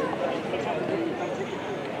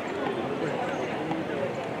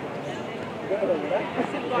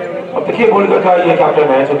 अब देखिए बॉलिंग का ये कैप्टन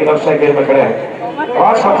है जो कि लेफ्ट साइड में खड़े हैं,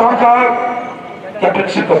 आज कप्तान का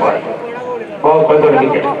कैप्टनशिप का पारी बहुत बेहतर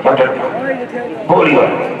विकेट कैप्टन बॉलिंग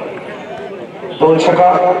 2 छक्का,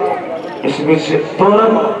 इस बीच 2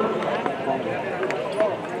 रन,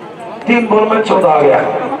 3 बॉल में 14 आ गया।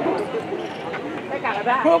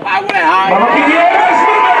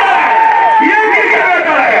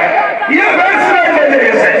 ये बैट्समैन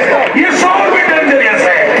डेंजरियस है, ये शॉट भी डेंजरियस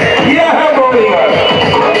है, ये है बॉलिंगर।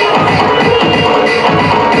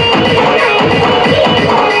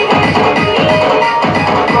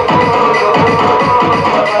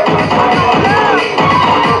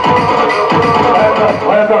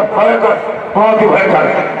 भयंकर, बहुत ही भयंकर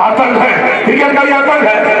आतंक है, क्रिकेट का ये आतंक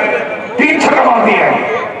है। 3 छक्का मार दिए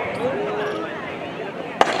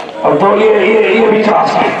और तो ये भी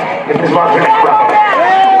चांस इस बार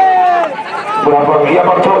पर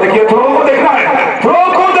थ्रो देखिए, थ्रो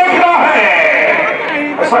को देखना है,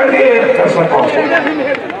 शायद ये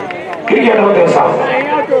क्रिकेट होते साहब।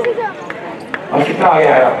 और कितना आ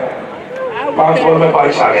गया है, 5 बॉल में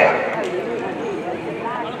 22 आ गया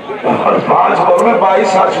और 5 बॉल में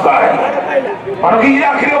 22 आ चुका है। और ये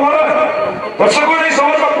आखिरी ओवर दर्शकों ने इस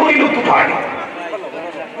ओवर का पूरी लुत्फ उठाई।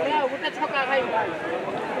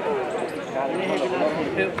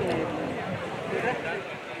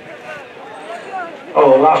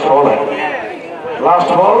 लास्ट बॉल है,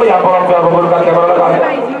 यहाँ पर बबुल का कैमरा लगा है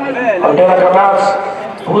और डेरा का मैच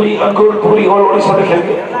पूरी होल ओडिशा में खेल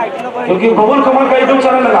गए, क्योंकि बबुल कमल का यूट्यूब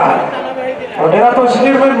चैनल लगा है और डेरा तो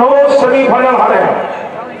इसलिए में 9 सेमीफाइनल हारे हैं,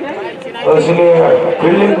 तो इसलिए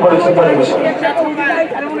फील्डिंग बड़ी चिंता की विषय।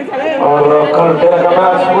 और कल डेरा का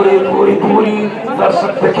मैच पूरी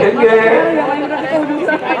दर्शक देखेंगे।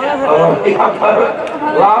 और यहाँ पर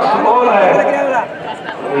लास्ट बॉल है,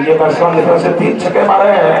 ये बैट्समैन की तरफ से 3 छक्के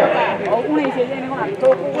मारे हैं।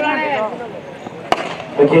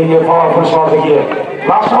 देखिए ये पावरफुल शॉट, देखिए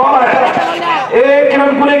लास्ट बॉल है, 1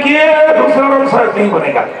 रन पूरे किए, दूसरा रन शायद नहीं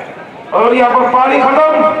बनेगा और यहाँ पर पारी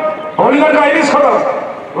खत्म, बॉलिंगर का इनिंग्स खत्म।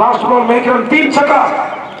 लास्ट बॉल में 1 रन, 3 छक्का,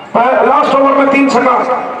 लास्ट ओवर में 3 छक्का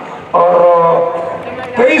और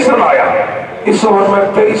 23 रन आया। इस ओवर में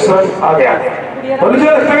 23 रन आ गया। तो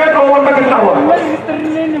लीजिए देखते हैं ओवर में कितना हुआ,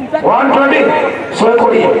 120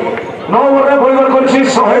 120 9 ओवर में बॉलिंगर को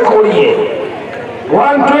 120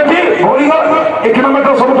 120 बॉलिंगर 1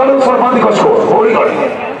 किलोमीटर ସବୁଠାରୁ ସର୍ବାଧିକ ସ୍କୋର ବॉलिंगर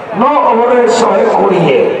 9 ଓଭରରେ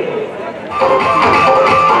 120।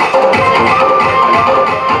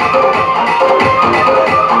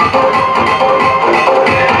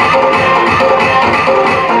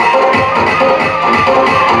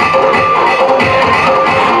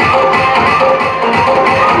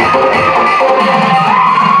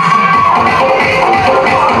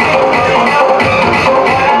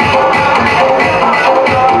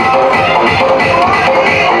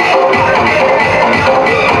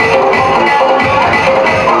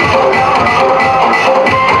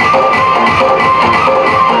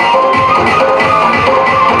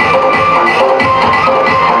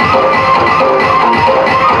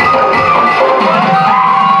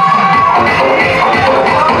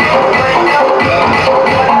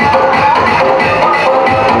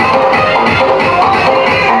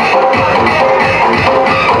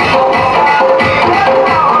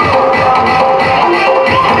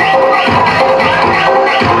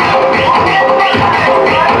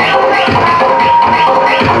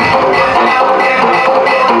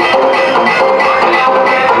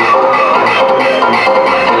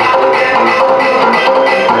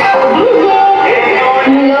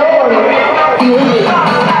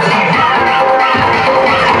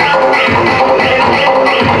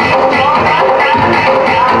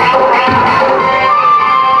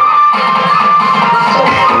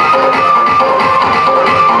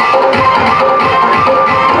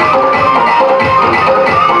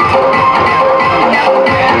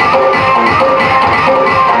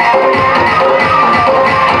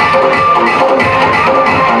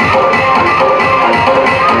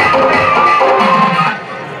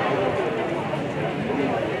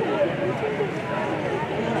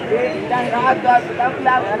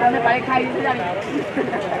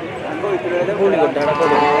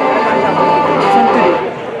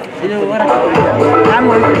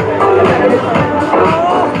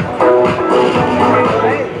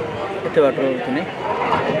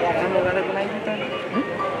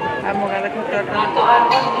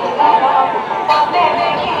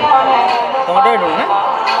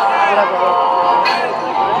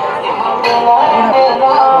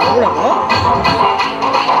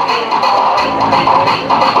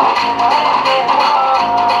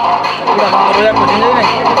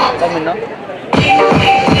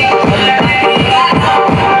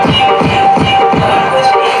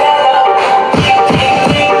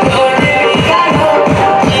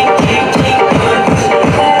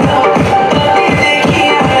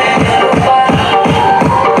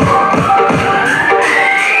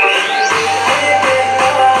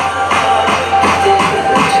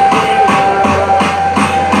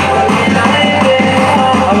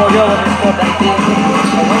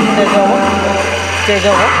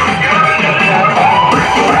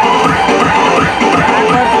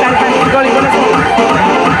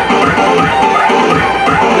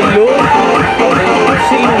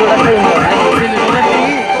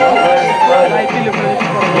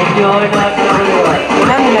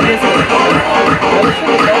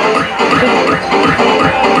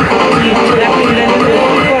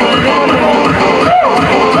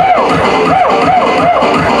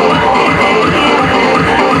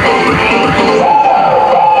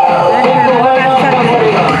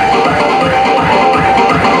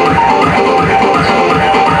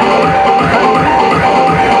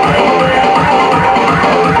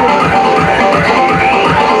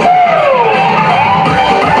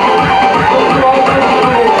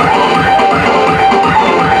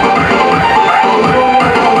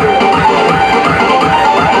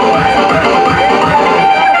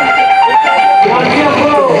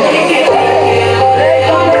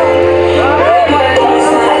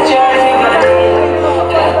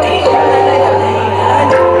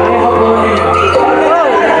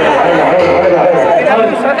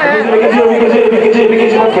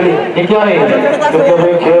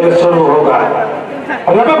 खेल शुरू होगा।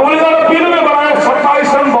 और यहाँ पे बोलेगा पीलू में बनाया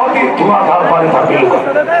 27 रन, बहुत ही धुआंधार पारी था पीलू का।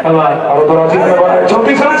 और उधर अजीत ने बनाया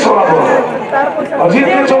 34 रन, 16 बॉल। अजीत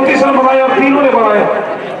ने 34 रन बनाए और पीलू ने बनाए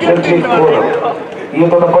 34। ये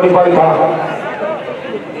तो बड़ी पारी था।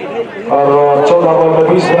 और 14 बॉल में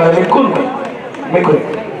 20 बनाए मिकुल।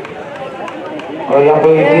 और यहाँ पे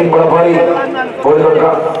तीन बड़ा भारी बॉलिंग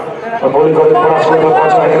का बॉलिंग करके बड़ा स्कोर में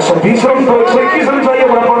पहुंचा है 120 रन। तो 121 रन चाहिए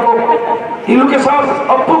बराबर को इलू के साथ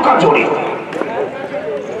अप्पू का जोड़ी।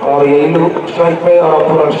 और ये इलू स्ट्राइक में और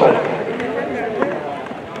अप्पू रन स्ट्राइक।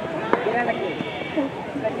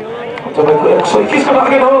 तो 121 का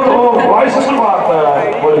टारगेट हो तो वाइस से शुरुआत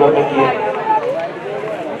बॉलिंग करने की है।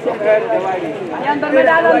 अंदर में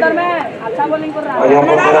डाल, अंदर में अच्छा बॉलिंग कर रहा है। और यहाँ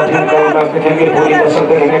पर मेरा टीम का मैच देखेंगे, पूरी दर्शक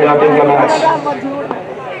देखेंगे मेरा टीम का मैच।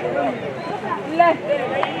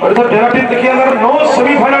 और इधर डेरा टीम देखिए, अगर 9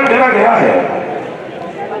 सेमीफाइनल डेरा गया है,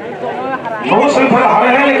 9 सेमीफाइनल हारे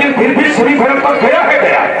हैं, लेकिन फिर भी सेमीफाइनल तक गया है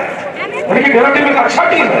डेरा। यानी कि डेरा टीम एक अच्छा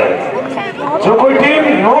टीम है। जो कोई टीम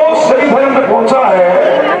 9 सेमीफाइनल में पहुंचा है,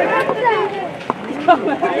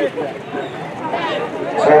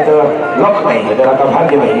 शायद लक नहीं है, डेरा का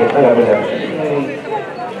भाग्य नहीं है।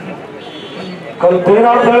 कल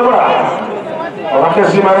 13 बड़ा और राकेश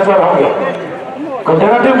जी मैनेजर होंगे। कल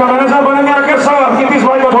डेरा टीम का मैनेजर बनेंगे राकेश साहब, नीतीश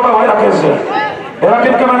भाई का छोटा भाई राकेश जी। डेरा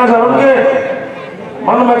टीम के मैनेजर, उनके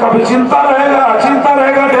मन में काफी चिंता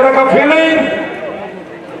रहेगा डेरा का फीलिंग।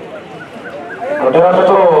 और डेरा में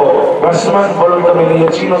तो बैट्समैन बॉलर कमी नहीं है,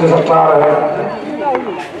 चीनों जैसा स्टार है।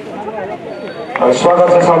 और स्वागत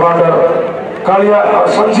जैसा बॉलर, कालिया और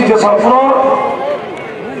संजी जैसा ओपनर।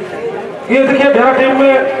 ये देखिए डेरा टीम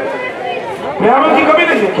में प्लेयरों की कमी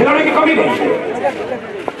नहीं है, खिलाड़ी की कमी नहीं है।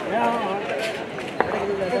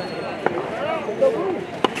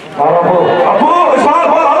 और अबू इस बार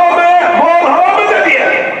बॉल हवा में दे दिए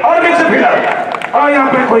और नीचे फील्डर। और यहाँ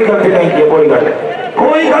पे कोई गलती नहीं की, कोई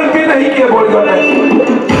गलती नहीं की।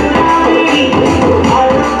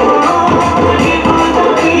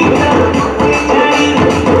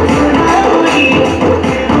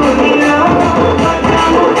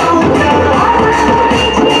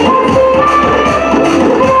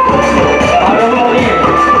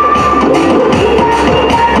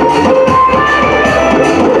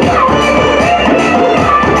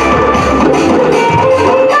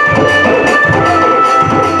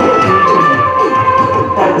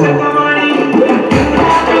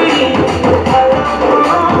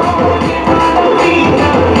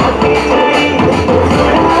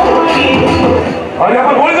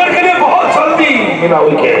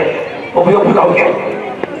 का विकेट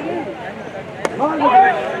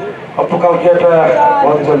अप्पू का विकेट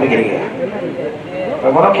बहुत जल्दी गिर गया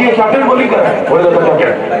मतलब कि कैप्टन बॉलिंग कर रहा है वही होता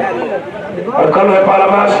कैप्टन और कल है पहला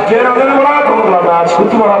मैच डेरा देने वाला तो अगला मैच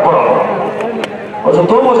कुतुमड़ा पड़ो और जो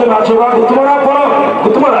 2 बजे मैच होगा कुतुमड़ा पड़ो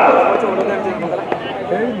कुतुमड़ा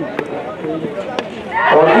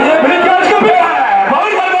और ये भी कैच का पे है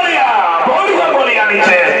बॉलिंग कर बोलिया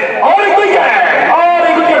नीचे और एक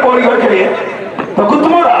विकेट बॉलिंग के लिए तो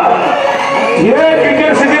कुतुमड़ा ये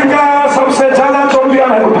क्रिकेट सीजन का सबसे ज्यादा चैंपियन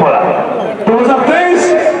है कुतुमड़ा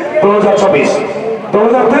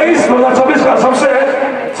 2023-2024 का सबसे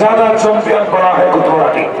ज्यादा चैंपियन बना है कुतुमड़ा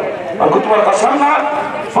टीम और कुतुमड़ा का सामना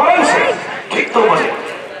फॉरन से ठीक 2 बजे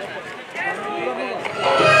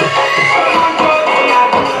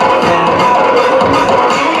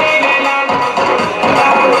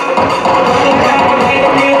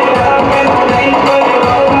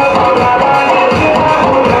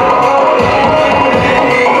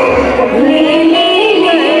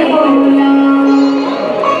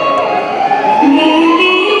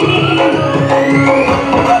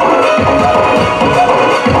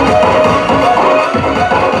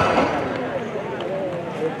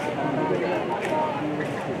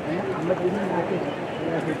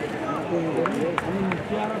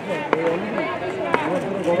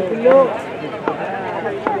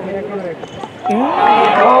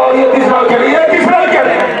ये तीसरा विकेट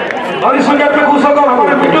और इस विकेट पे घुसा था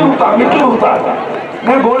हमारे मिट्टू गुप्ता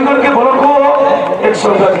ने बोल करके बॉलर को 100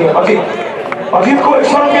 रुपया दिया अजीत को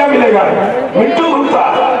 100 रुपया मिलेगा मिट्टू गुप्ता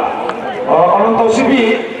और अनंत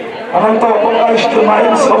प्रकाश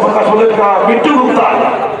माइंस और प्रकाश बोलेट का मिट्टू गुप्ता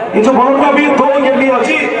ये जो बॉलर में भी 2 विकेट लिए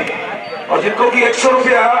अजीत को भी 100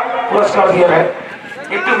 रुपया पुरस्कार दिया है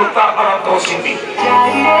मिट्टू गुप्ता अनंत सिंह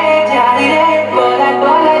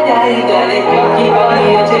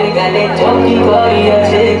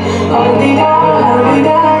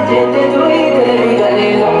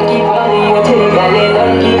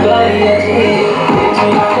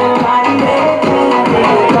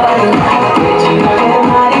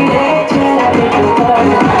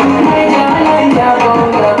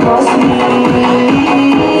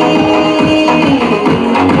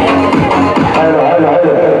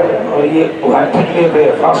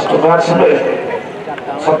फर्स्ट मैच में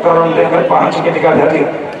 70 रन लेकर 5 विकेट का ध्यान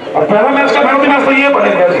और पहला मैच का मैच तो ये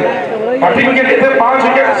बनेगा काटी विकेट थे 5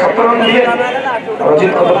 विकेट 70 रन लिए और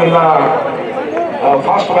अजीत को तो मिला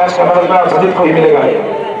फर्स्ट मैच का मैच अजीत को ही मिलेगा ये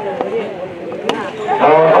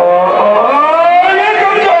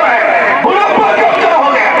कमजोर है बुढ़ापा कमजोर हो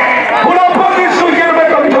गया बुढ़ापा इस विकेट में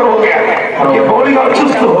कमजोर हो गया और ये बॉलिंग और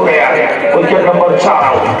चुस्त हो गया विकेट नंबर 4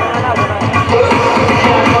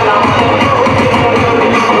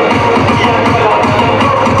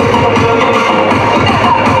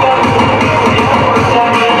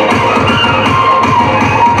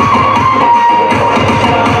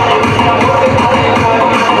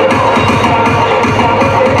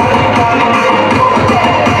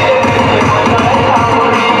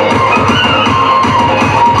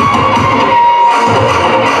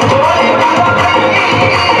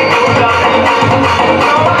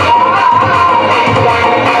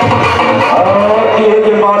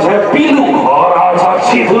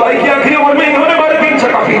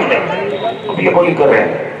 कर रहे हैं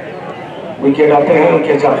विकेट आते हैं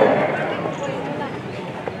विकेट जाते हैं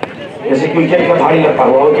जैसे कि विकेट का धारी लगता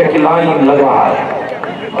हुआ विकेट की लाइन लग रहा है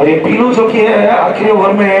और ये पीलू जो कि है आखिरी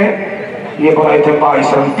ओवर में ये बनाए थे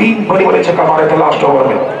 22 रन 3 बड़े छक्का मारे थे लास्ट ओवर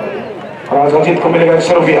में और आज अजीत को मिलेगा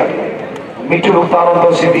 100 रुपया मिट्टू गुप्ता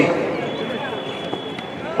तो सीधी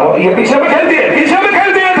और ये पीछे में खेल दिए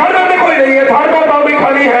थर्ड में कोई नहीं है थर्ड में बाउंड्री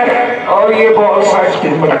खाली है और ये बॉल साइड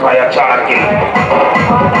स्पिन में टकराया 4 के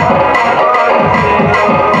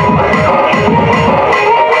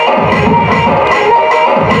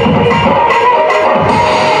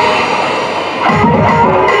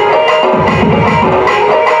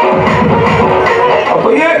तो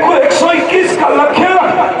ये 121 का लक्ष्य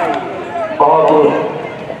बहुत दूर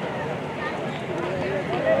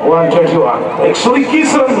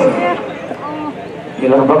 121 रन ये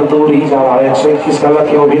लगभग दूर ही जा रहा है 121 का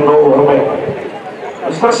लक्ष्य वो भी 9 ओवर में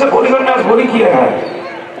इस तरह से बॉलिंग में आज बॉलिंग किया है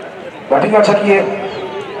बैटिंग अच्छा किए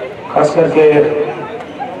खास करके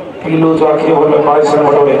पीलू जो आखिरी ओवर में 22 रन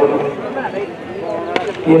बटोरे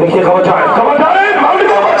ये देखिए खबर जाए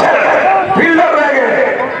फील्डर रह गए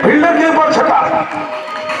फील्डर के ऊपर छक्का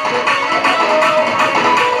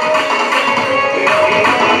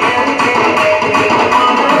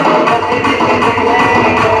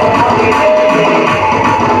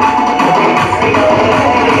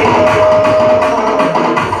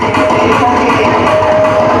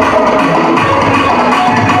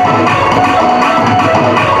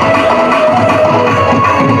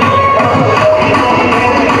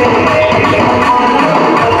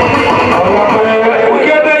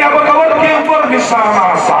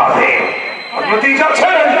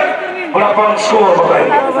स्कोर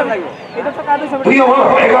बताएंगे। 3 ओवर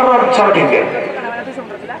 11 रन 4 विकेट।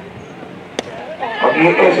 अब ये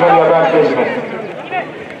एज में या बैक एज में,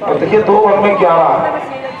 अब देखिए 2 ओवर में 11।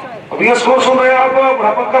 अब ये स्कोर सुन रहे हैं आप,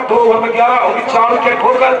 बुढ़ापन का 2 ओवर में 11 और 4 विकेट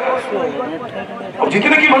खोकर अब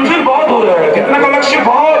जीतने की मंजिल बहुत दूर है, जीतने का लक्ष्य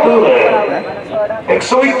बहुत दूर है।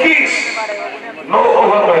 121 9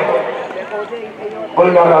 ओवर में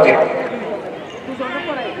बल्लेबाजी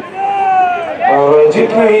और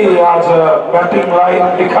जितने ही आज बैटिंग लाइन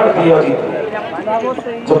बिखर दी अजीत।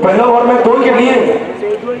 जो पहले ओवर में 2 के लिए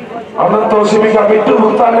अनंत तोशिबी का मिट्टू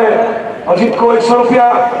भुगता ने अजीत को 100 रुपया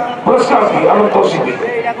पुरस्कार दी। अनंत तोशिबी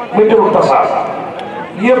मिट्टू भुगता साहब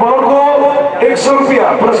ये बॉलर को 100 रुपया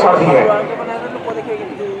पुरस्कार दिए।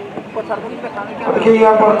 देखिए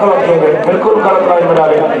यहाँ पर गलत किए गए, बिल्कुल गलत लाइन में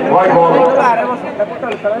डाले वाइड बॉल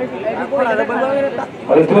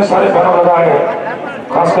और इतने सारे बैनर लगाए हैं,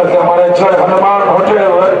 खास करके हमारे जय हनुमान होटल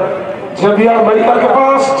जब मेडिकल के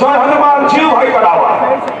पास जय हनुमान जीव भाई का ढाबा,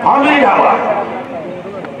 हामी ढाबा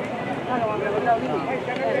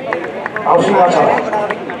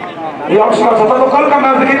ये अच्छा था। तो कल का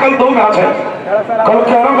मैच देखिए, कल 2 मैच है, कल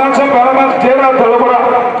 11 मैच है। पहला मैच DERA तलबड़ा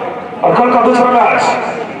और कल का दूसरा मैच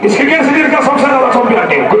इस क्रिकेट सीरीज का सबसे ज्यादा चैंपियन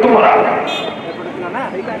टीम कुतुमुरा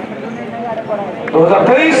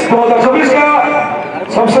 2023-2024 का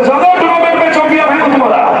सबसे ज्यादा टूर्नामेंट में चैंपियन है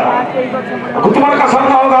कुतुमुरा। कुतुमुरा का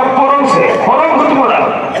सामना होगा परम से, परम कुतुमुरा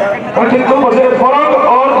कठिन 2 बजे परम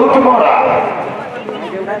और कुतुमुरा।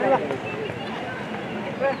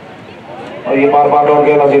 और ये बार डोर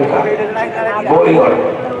गया अजीत का बॉलिंग और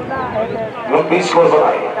लंबी स्कोर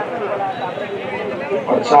बनाई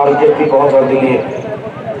और 4 विकेट की बहुत जल्दी लिए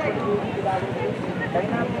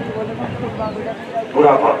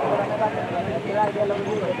पूरा पर।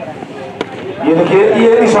 ये देखिए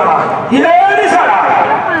ये निशाना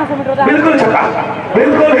बिल्कुल छक्का,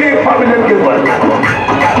 बिल्कुल ही पवेलियन के ऊपर।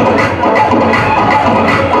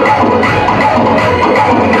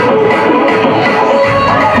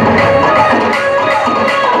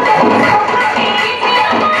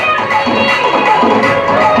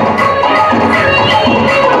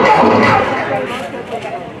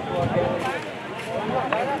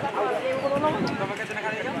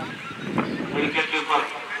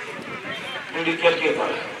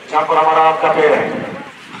 जहाँ पर हमारा आपका पेड़ है,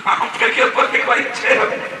 पेड़ के ऊपर 3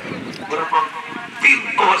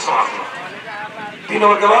 ओवर समाप्त। 3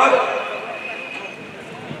 ओवर के बाद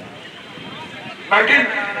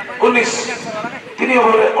 19 3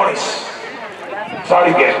 ओवर में 19 4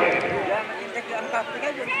 विकेट।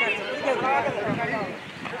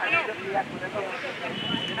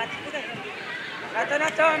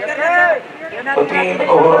 तो 3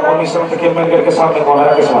 ओवर 19 रन के मैनेजर के सामने कौन है,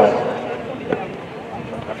 किस वाले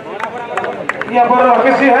यहाँ पर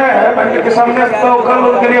राकेश जी है मैनेजर के सामने। तो कल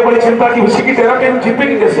उनके लिए बड़ी चिंता की उसी की DERA टीम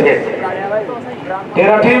जीतेगी कैसे है।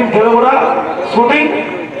 DERA टीम तलबड़ा शूटिंग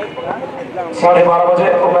 12:30 बजे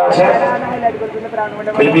को मैच है,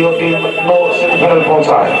 फिर भी वो टीम 9 सेमीफाइनल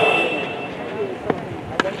पहुंचा है।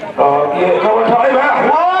 और ये कवर ड्राइव है,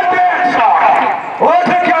 what A shot, what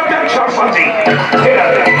a captain shot समझी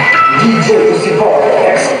डीजे उसी पर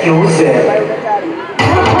एक्सक्यूज है।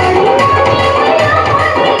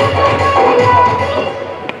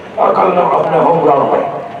 और कल अपने होम ग्राउंड पर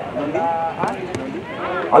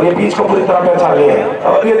और ये बीच को पूरी तरह पहचान लिए है।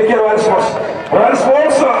 और ये देखिए रॉयल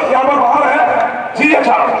स्पोर्ट्स यहाँ पर बाहर है जी।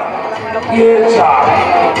 अच्छा ये 4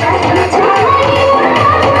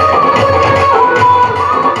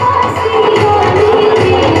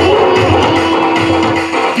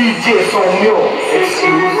 डीजे सौम्यो,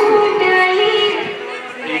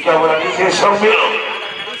 ये क्या बोला डीजे सौम्यो।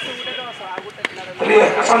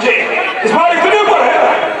 संजय इस बार इतने ऊपर है,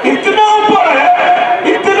 इतना ऊपर है,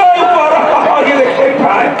 इतना ऊपर। ये देखिए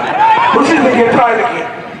ट्राई, दूसरी देखिए ट्राई देखिए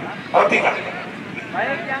अवधि का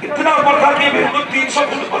इतना ऊपर था कि बिल्कुल 300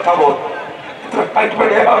 फुट ऊपर था। बहुत इतना टाइट में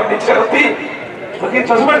गया और नीचे रहती लेकिन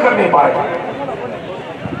जजमेंट कर नहीं पाए।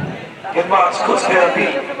 गेंदबाज खुश है अभी,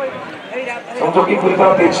 समझो कि पूरी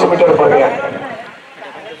तरह 300 मीटर ऊपर गया।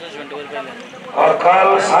 और कल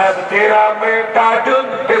शायद DERA में टाटन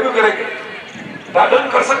डेब्यू करेंगे, टाटन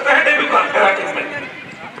कर सकते हैं डेब्यू का DERA टीम में।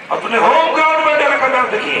 अपने होम ग्राउंड में DERA का मैच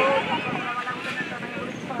देखिए।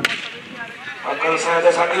 और कल शायद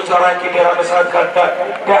ऐसा न्यूज आ रहा है कि DERA में शायद टाटन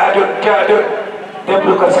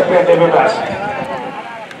डेब्यू कर सकते हैं डेब्यू मैच।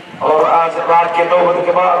 और आज रात के 9 बजे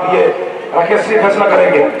के बाद ये राकेश जी फैसला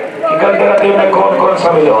करेंगे कि कल DERA टीम में कौन कौन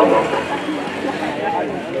शामिल होंगे।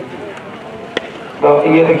 तो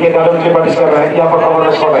ये देखिए टाटन जी प्रैक्टिस कर रहे हैं। यहाँ पर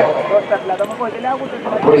कवर शॉट है,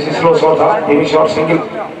 थोड़ी सी स्लो शॉट था, हेवी शॉट सिंगल।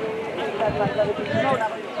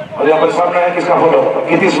 और यहाँ पर सामने है किसका फोटो?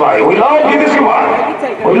 गितीश भाई। We love गितीश Kumar,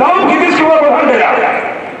 we love गितीश Kumar को ध्यान देना।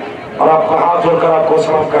 और आपका हाथ जोड़कर आपको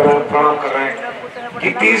सलाम कर रहे हैं, प्रणाम कर रहे हैं।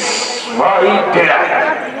 गितीश भाई डेरा।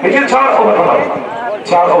 देखिए 4 ओवर खत्म।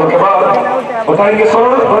 4 ओवर के बाद बताएंगे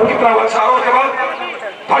रन कितना हुआ। 4 ओवर के बाद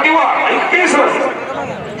 31 रन।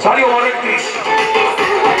 4 ओवर 31।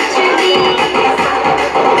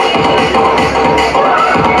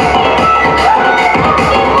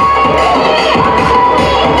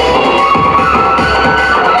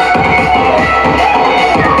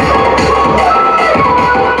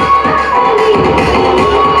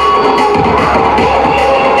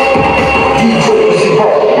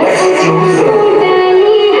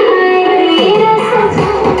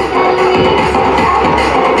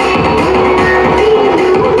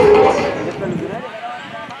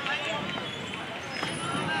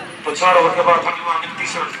 के बाद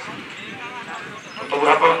 31 रन। तो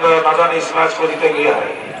बुढ़ापन ना जाने इस मैच को जीते गया है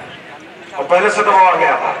और पहले से दबाव आ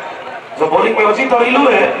गया था। जो बॉलिंग में बची तो इलू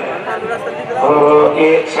है और ये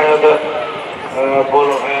शायद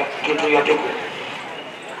बॉलर है टुटू या टुकू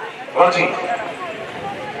राजी।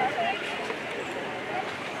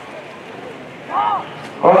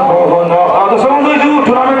 और दर्शक जो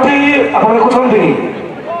टूर्नामेंट थी आप देखुंट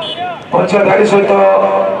पंचायत गाड़ी सहित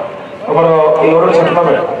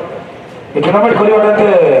टूर्नामेंट ये टूर्नामेंट करने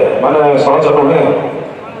माने सहज नुहे।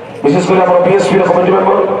 विशेषकर आम बीएसपी कमिटी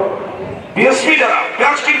मेंबर बीएसपी डेरा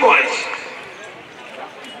बैच टीम बॉयज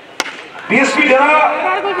बीएसपी डेरा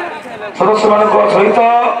सदस्य मान सहित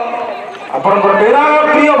आपण डेरा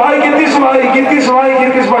प्रिय भाई गितीश भाई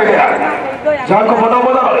डेरा जहाँ को बना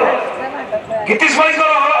बना गितीश भाई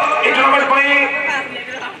ये टूर्नामेंट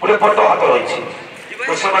गोटे बड़ हाथ रही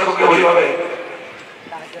भाव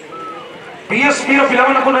बीएसपी पिला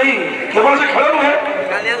को नहीं केवल से खेल नुहे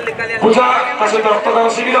पूजा सहित रक्तदान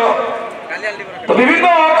शिविर तो विभिन्न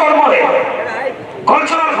कर्म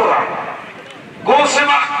कल्चरल प्रोग्राम गो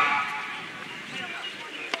सेवा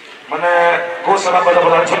माने गो सेवा कि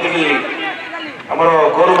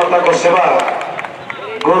गोरु माता को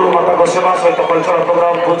सेवा सहित कल्चरल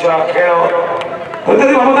प्रोग्राम पूजा खेल तो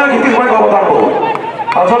इत्यादि भावना गितीश भाई अवदान बहुत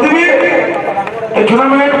और जदि भी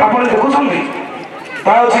टूर्नामेंट आप देखुं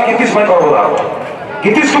गितीश भाई अवदान।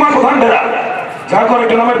 गितीश कुमार प्रधान डेरा जहाँ को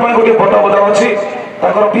टूर्नामेंट गोटे बड़ अवदान अच्छी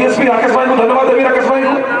बीएसपी राकेश भाई को धन्यवाद देवी। राकेश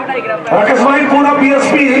भाई पूरा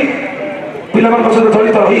बीएसपी पिला सहित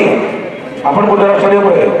जड़ित रही आपण डेरा स्टेडियम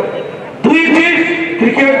दुईटी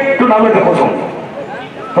क्रिकेट टूर्नामेंट देखुं।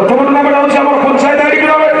 प्रथम टूर्नामेंट हूँ पंचायत आईडी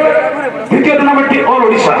टूर्नामेंट, द्वितीय tournament all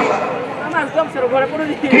Odisha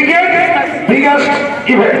cricket biggest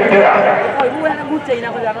event डेरा।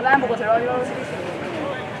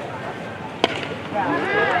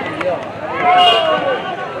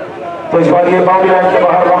 तो इस बार ये बाउंड्री लाइन के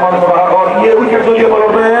बाहर रामन के बाहर और ये विकेट जो ये बॉल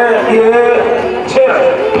रहे हैं ये 6 रन।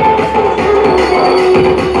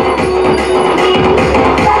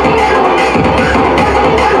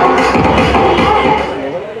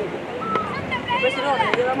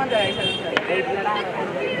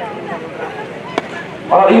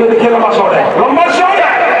 और ये देखिए लंबा शॉट है, लंबा शॉट है।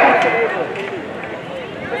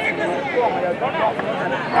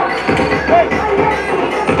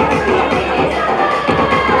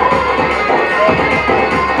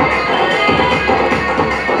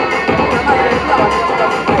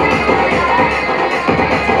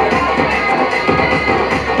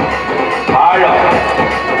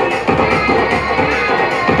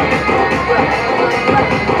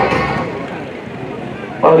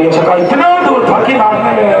 और ये छक्का इतना दूर था कि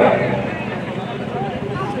नामने में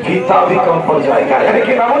फीता भी कम पड़ जाएगा, यानी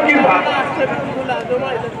कि नामुमकिन था।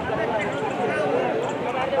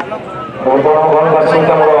 और बड़ा बड़ा दर्शक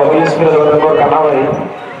का बड़ा बीएसपी का नंबर करना भाई।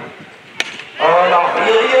 और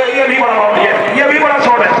ये भी बड़ा बाउंड्री है, ये भी बड़ा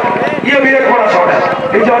शॉट है, ये भी एक बड़ा शॉट है।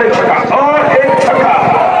 और एक छक्का और एक छक्का।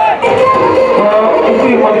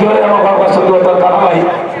 ऊपरी मध्य में हमारा सदस्य करना भाई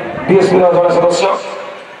बीएसपी का जड़े सदस्य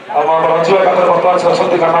राज्य बर्तमान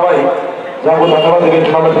सरस्वती कान्हा भाई जहाँ को धन्यवाद देवी।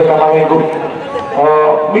 टूर्नामेंट में कान्हा भाई को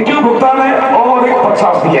मिट्टू भुगतान है और एक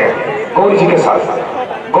 50 दिए गौरी जी के साथ।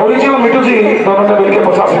 गौरी जी और मिट्टू जी दोनों ने मिलकर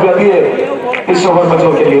 50 रुपया दिए इस ओवर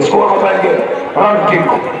मैचों के लिए। स्कोर बताएंगे रन टीम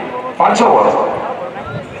को 5 over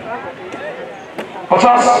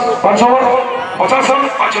 5 over 50 run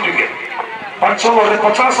 5 wicket 5 over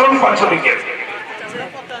 50 run 5 wicket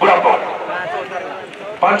बुढ़ापा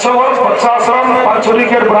 5 ओवर 50 रन 5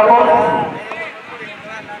 विकेट बराबर।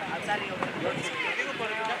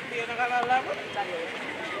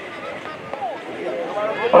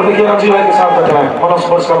 और देखिए रणजी भाई के साथ बैठे हैं मनोज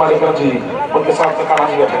स्पोर्ट्स का मालिक रणजी, उनके साथ में कान्हा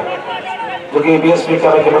जी बैठे जो कि बीएसपी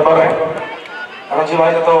के मेंबर हैं। रणजी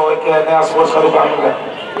भाई ने तो एक नया स्पोर्ट्स का दुकान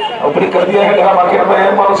ऊपरी कर दिया है डेरा मार्केट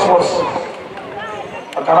में माउस फोर्स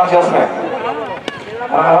करा जस में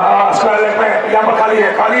स्क्वायर में यहाँ पर खाली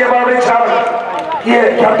है बड़ा चार ये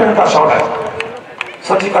कैप्टन का शॉट है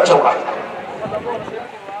सची का चौका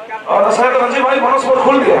और शायद रंजीत भाई माउस फोर्स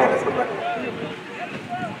खोल दिया है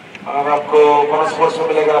और आपको माउस फोर्स में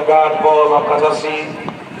मिलेगा बैट बॉल आपका जर्सी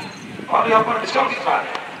और यहाँ पर डिस्काउंट कितना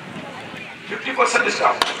है 50%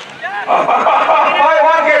 discount by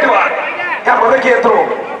one get one क्या पर देखिए थ्रो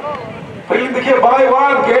फील्ड देखिए by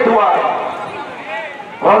one get one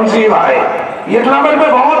Ranji भाई ये टूर्नामेंट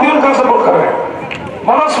में बहुत ही उनका सपोर्ट कर रहे हैं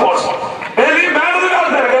Manoj sports daily man of the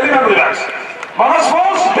match they daily man of the match Manoj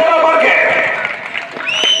sports Dera market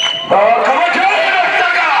तो कवर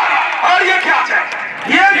और ये क्या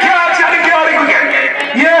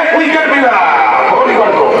ये विकेट मिला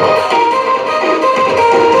बॉलीवुड को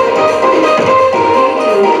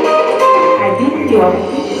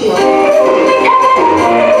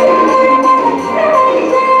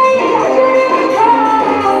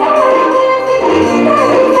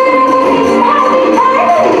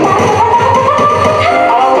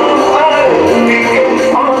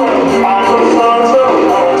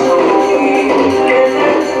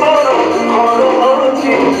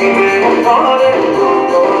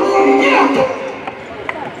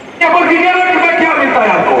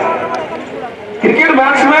क्रिकेट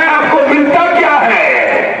मैच में आपको मिलता क्या है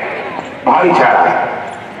भाईचारा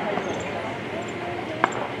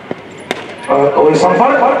और कोई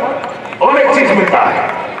संपर्क और एक चीज मिलता है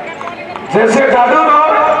जैसे जादू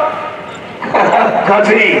और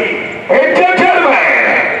कजरी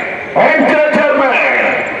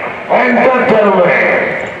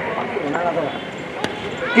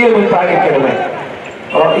ये मिलता है क्रिकेट में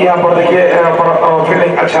और यहाँ पर देखिए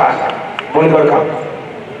फील्डिंग अच्छा बॉलीवुड का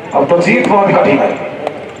अब तो जीत बहुत कठिन है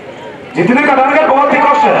जीतने का टारगेट बहुत ही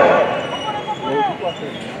कष्ट है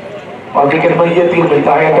और क्रिकेट में ये तीन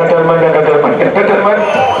मिलता है एंटरटेनमेंट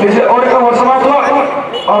जैसे और एक ओवर समाप्त हुआ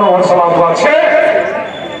और ओवर समाप्त हुआ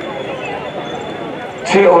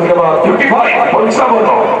 6 ओवर के बाद 55 55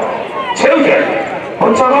 6 विकेट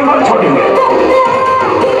 55 रन छोड़ दिए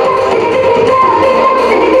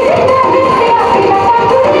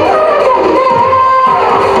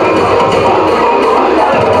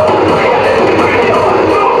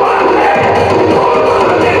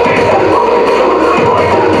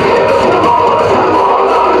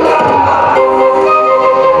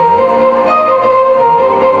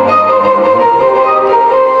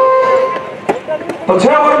तो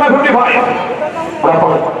 6 ओवर में 55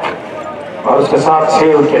 और उसके साथ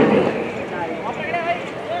 6 विकेट भी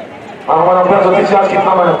हमारा अंपायर ज्योतिष आज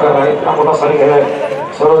कितना मेहनत कर रहा है इतना मोटा शरीर है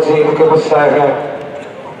सरोज जी उनके गुस्सा है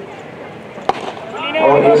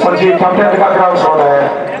और ये सर जी कैप्टन का ग्राउंड शॉट है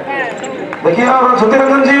देखिए और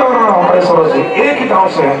ज्योतिरंजन जी और हमारे सरोज जी एक ही गांव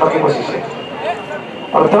से है लकी बसी से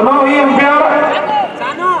और दोनों ही अंपायर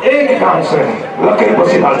एक ही गांव से है लकी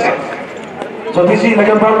बसी से ज्योति जी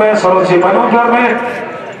नगरपाल में सरोज जी मैनोपाल में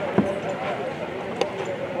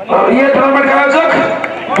और ये टूर्नामेंट का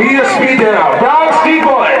आयोजक बीएसपी डेरा ब्लैक स्ट्रीट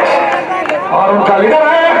बॉयज और उनका लीडर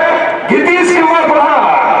है गिरीश कुमार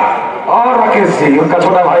प्रधान और राकेश जी उनका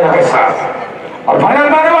छोटा भाई के साथ और फाइनल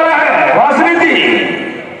में आने वाला है राजनीति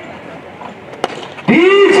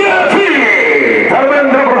डीजे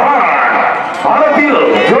धर्मेंद्र प्रधान भारतीय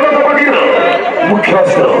जनता पार्टी मुख्य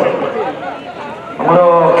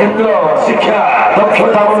केंद्र शिक्षा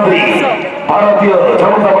दक्षता मंत्री भारतीय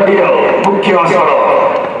जनता पार्टी मुख्य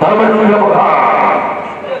धर्मेंद्र प्रधान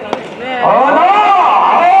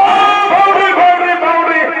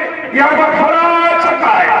यहाँ पर खड़ा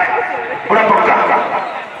छक्का है बड़ा पक्का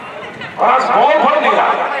आज बॉल फट गया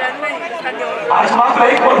आज मात्र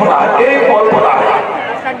एक बॉल फटा है एक बॉल फटा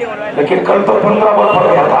है लेकिन कल तो 15 बॉल फट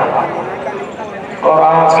गया था और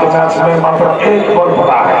आज के मैच में मात्र एक बॉल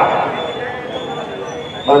फटा है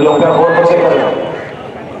लोग बहुत अच्छे कर रहे हैं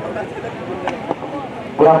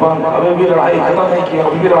बुढ़ापन अभी भी लड़ाई खत्म नहीं की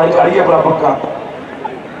अभी भी लड़ाई जारी है बुढ़ापन का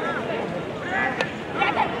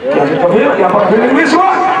तो फिर यहाँ पर फील्डिंग मिस हुआ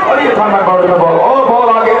और ये था मैं बाउंड्री में बॉल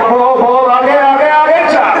आगे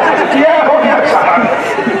ये हो गया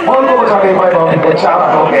बॉल को बचा नहीं पाए बाउंड्री को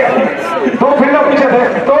 4 हो गया 2 फील्डर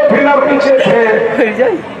पीछे थे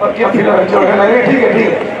और क्या फील्डर जो है नहीं ठीक है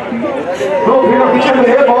 2 फील्डर पीछे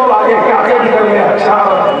थे बॉल आगे निकल गया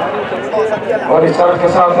 4 और इस शरत के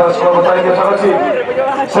साथ इसको बताएंगे शरत जी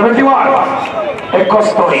 71 एक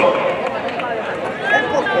स्टोरी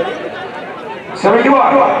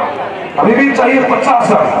 71 अभी भी चाहिए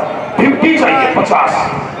 50 रन 50 चाहिए 50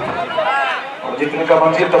 और जितने का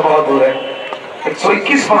मंजिल तो बहुत दूर है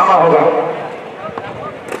 121 बनाना होगा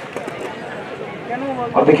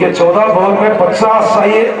और देखिए 14 बॉल में 50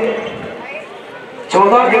 चाहिए,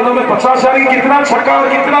 14 गेंदों में 50 चाहिए। कितना छक्का और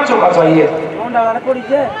कितना चौका चाहिए?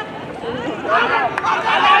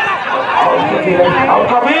 आउट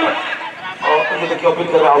का बिल, और ये देखिए अपील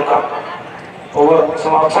कर रहे आउट का। ओवर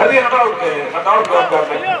समाप्त, शायद ये नट आउट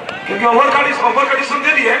क्योंकि ओवर कंडीशन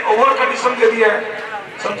दे दी है, ओवर कंडीशन दे दी है,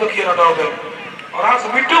 समझो कि नट आउट है। और आज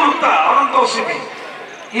मिट्टू भुक्ता अनंत ओसिनी,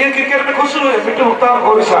 ये क्रिकेट में खुश हुए मिट्टू भुक्ता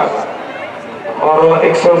ओडिशा, और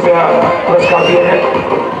 100 रुपया पुरस्कार दिए हैं।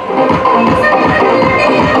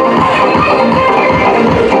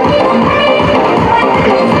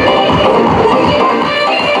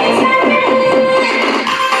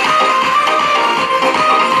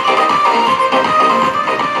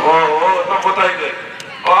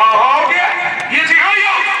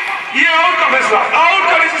 आउट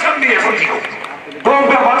का डिसीजन दिए, समझिए 2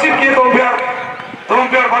 अंपायर बातचीत किए, 2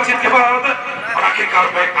 अंपायर बातचीत के बाद और आखिरकार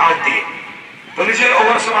में आउट दिए। तो लीजिए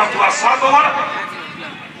ओवर समाप्त हुआ, 7 ओवर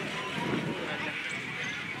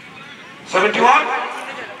 71,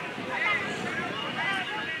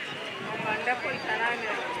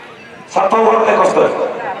 7 ओवर 71,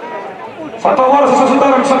 7 ओवर से सुधा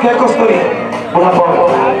रन संख्या 71 बुढ़ापा।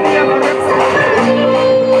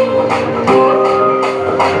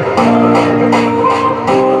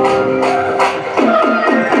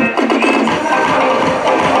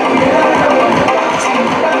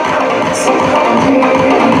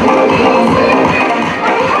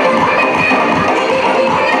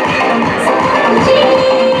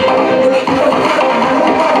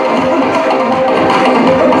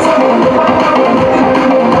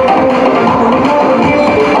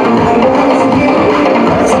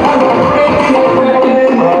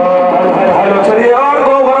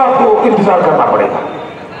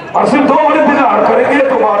 और सिर्फ 2 ओवर इंतजार करेंगे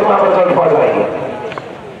तो बाद में रिजल्ट पा जाएंगे।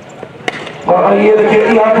 और ये देखिए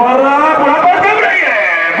यहाँ पर बुढ़ापन कम रही है,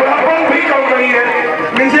 बुढ़ापन भी कम रही है,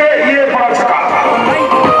 नीचे ये बड़ा छक्का था।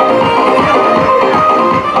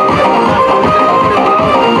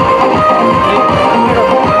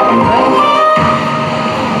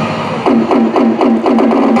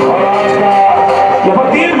 और आज का यहाँ पर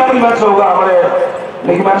 3 मैच होगा हमारे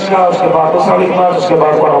लीग मैच का, उसके बाद दूसरा लीग मैच, उसके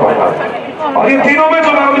बाद क्वार्टर फाइनल। और ये तीनों में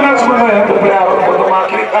जो मैच बन रहे हैं तो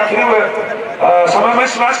आखिरी समय में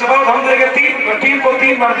इस मैच के बाद हम देंगे टीम को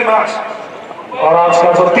 3 मैन के मैच। और आज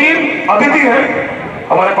का जो 3 अतिथि है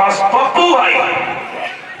हमारे पास पप्पू भाई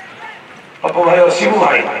और शिबू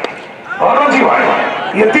भाई और रंजी भाई,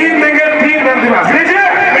 ये 3 देंगे 3 मैन के मैच। लीजिए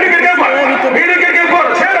वीडियो के ऊपर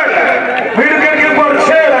 6 रन, वीडियो के ऊपर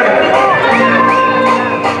 6 रन।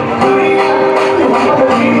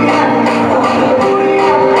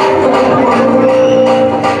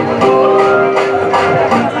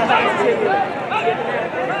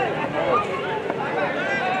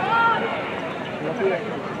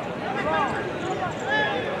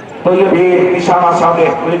 तो ये भी निशाना सामने,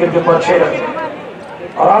 विकेट के ऊपर 6 रन।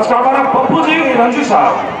 और आज का हमारा पप्पू जी रंजी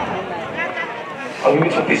साहब अभी भी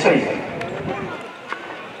 36 सही है।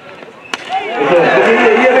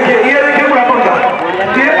 ये देखिए बुढ़ापन का,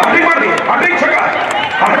 ये हार्दिक मार दी, हार्दिक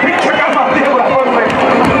छक्का मार दिया बुढ़ापन में।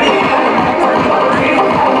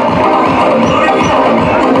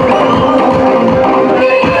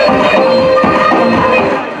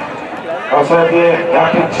 और शायद ये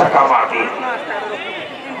हार्दिक छक्का मार दी।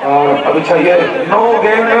 और अभी चाहिए 9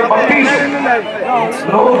 गेंद में 32,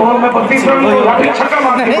 9 बॉल में 32 रन, हार्दिक छक्का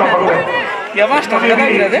मार दी बुढ़ापन में।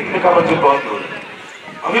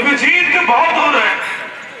 अभी भी जीत के बहुत दूर है,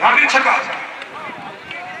 हार्दिक छक्का।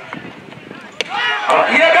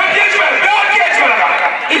 ये कैच में लगा,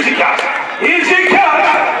 इजी कैच,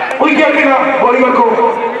 विकेट मिला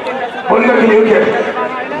बॉलिंगर के लिए विकेट,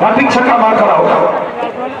 हार्दिक छक्का मार खड़ा होगा।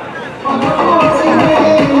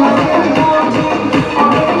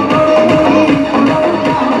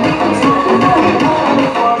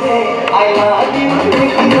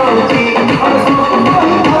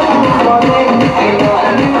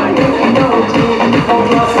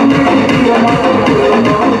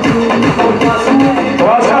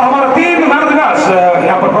 हमारा 3 मैच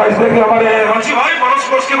यहाँ पर प्राइज देंगे हमारे रंजी भाई, मनोज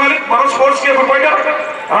स्पोर्ट्स के मालिक, मनोज स्पोर्ट्स के प्रोप्राइटर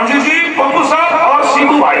रंजी जी, पप्पू साहब और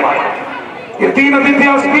शिबू भाई। ये 3 अतिथि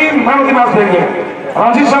आज 3 मैच देंगे,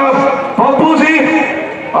 रंजी साहब, पप्पू जी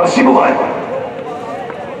और शिबू भाई।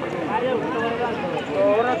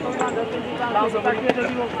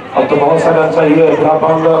 अब तो बहुत सारा चाहिए,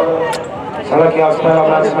 सड़क के आसपास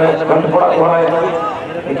मैच में घंट पड़ा हुआ है,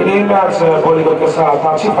 लेकिन ये मैच बॉलीवुड के साथ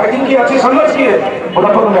अच्छी फाइटिंग की, अच्छी संघर्ष की है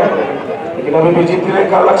बुढ़ापन में, लेकिन अभी भी जीतने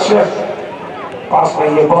का लक्ष्य पास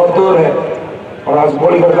नहीं है, बहुत दूर है। और आज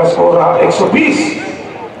बॉलीवुड का स्कोर रहा 120,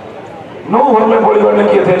 9 ओवर में बॉलीवुड ने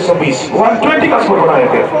किए थे 120, 120 का स्कोर बनाए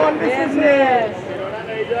थे।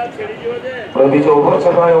 अभी जो ओवर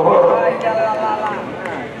चल रहा है ओवर,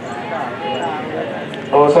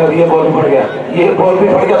 और सर ये बॉल भी फट गया, ये बॉल भी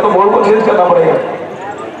फट गया तो बॉल को चेंज करना पड़ेगा।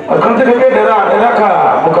 और कंटिन्यू डेरा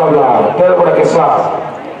का मुकाबला देवगढ़ के साथ।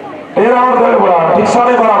 डेरा और देवगढ़ ठीक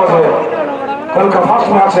 12:30 बजे कल का फर्स्ट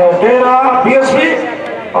मैच है। डेरा बीएसपी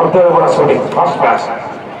और देवगढ़ स्पोर्टिंग फर्स्ट मैच।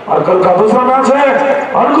 और कल का दूसरा मैच है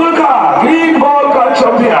अनुगुल का ग्रीन बॉल का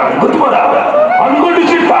चैंपियन गुत्तमरा, अनुगुल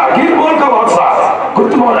डिस्ट्रिक्ट का ग्रीन बॉल का बादशाह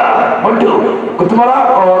गुत्तमरा मंटू गुत्तमरा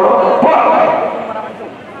और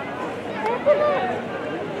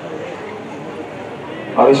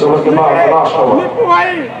और इस ओवर के बाद लास्ट ओवर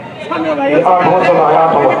 8 ओवर चला है,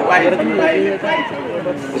 8 ओवर।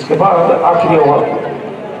 इसके बाद आखिरी ओवर।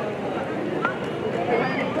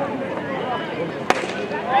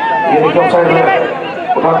 ये देखिए साइड में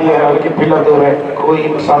उठा दिया है लेकिन फील्डर दूर है, कोई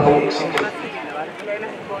नुकसान नहीं।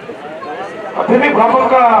 फिर भी ब्राह्मण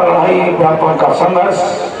का संघर्ष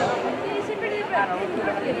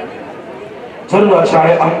जरूर अच्छा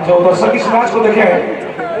है। हम जो दर्शक इस मैच को देखे हैं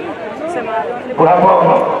बुढ़ापा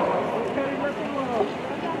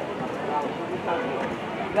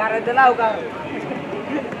गारे देला होगा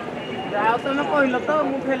जाओ तो ना पहिलो तो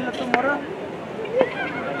मु फेल तो मोर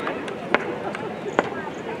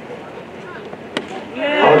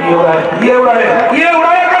और ये उड़ाए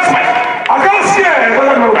आकाश में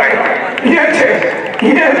बदल में उड़ाए ये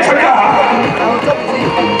छक्का।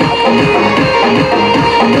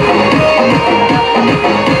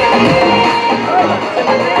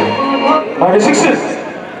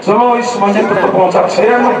 चलो इस मंजिल पर पहुंचा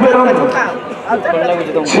 96 रन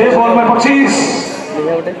 6 बॉल में 25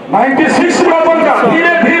 96 बराबर का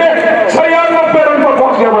धीरे धीरे 96 रन पर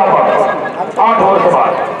पहुंच गया बराबर 8 ओवर के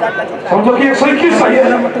बाद। समझो कि 121 सही है।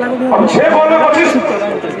 अब 6 बॉल में 25।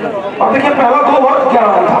 अब देखिए पहला 2 ओवर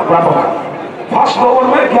 11 रन था बराबर का। फर्स्ट ओवर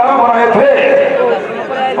में 11 बनाए थे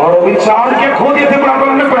और अभी 4 के खो दिए थे बराबर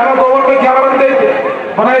ने। पहला 2 ओवर में 11 रन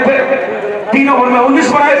बनाए थे, 3 ओवर में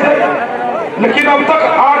 19 बनाए थे, लेकिन अब तक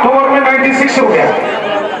 8 ओवर में 96 हो गया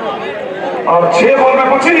और 6 बॉल में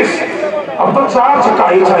 25। अब तक 4 छक्का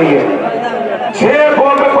ही चाहिए। 6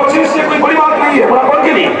 बॉल में 25 ये कोई बड़ी बात नहीं है बराबर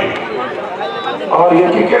के लिए। और ये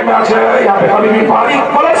क्रिकेट मैच है, यहाँ पे कभी भी पारी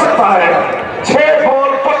पलट सकता है। 6 बॉल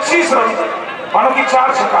 25 रन मानो कि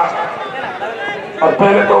 4 छक्का। और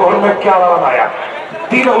पहले 2 ओवर में 11 रन आया,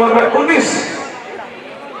 3 ओवर में 19।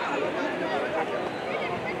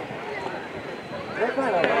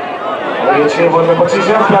 ये 6 बॉल में 25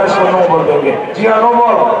 है, 9 बॉल देंगे। जी हाँ 9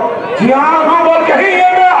 बॉल कहीं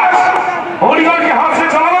ये मैच ओडिगढ़ के हाथ से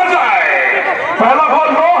चला जाए। पहला बॉल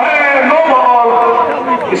 9 है, 9 बॉल।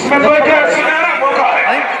 इसमें तो एक सुनहरा मौका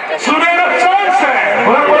है, सुनहरा चांस है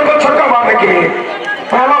बॉल को छक्का मारने के लिए।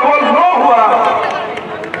 पहला बॉल 9 हुआ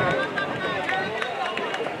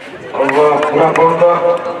और पूरा बॉल का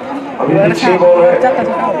अभी भी 6 बॉल है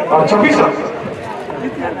और 26 रन।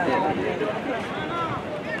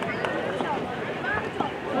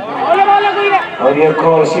 और ये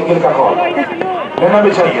कॉल सिंगल का कॉल लेना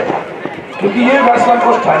भी चाहिए था क्योंकि ये बैट्समैन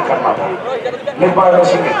को स्ट्राइक करना था, लेकिन पाया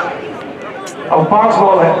सिंगल। अब 5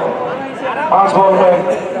 बॉल है, 5 बॉल में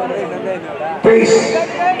 23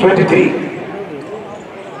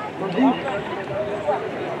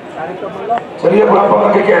 चलिए बुढ़ापा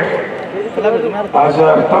का क्रिकेट आज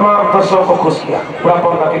तमाम दर्शकों को खुश किया। बुढ़ापा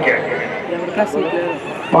का क्रिकेट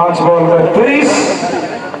 5 बॉल में 23।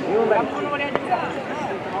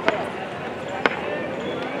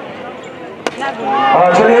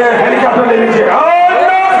 चलिए हेलीकॉप्टर ले लीजिए।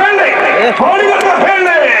 बॉलीवुड का फील्डिंग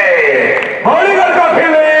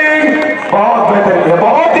बहुत बेहतरीन है,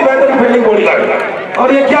 बहुत ही बेहतरीन फील्डिंग बॉलीवुड।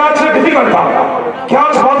 और ये कैच डिफिकल्ट था,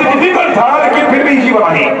 कैच बहुत ही डिफिकल्ट था लेकिन फिर भी इजी बना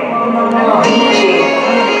दी।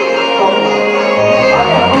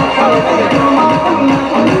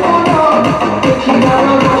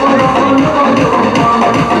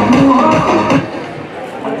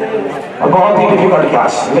 बहुत ही डिफिकल्ट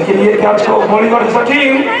कैच, लेकिन ये कैच को बॉलीवुड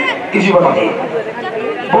टीम इजी बना दी।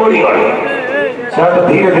 बॉलीवुड शायद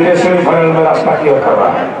धीरे धीरे सेमीफाइनल में रास्ता क्लियर कर रहा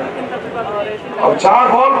है। अब 4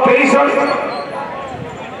 बॉल 23 रन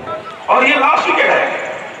और ये लास्ट विकेट है।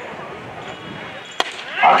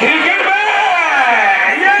 आखिरी विकेट में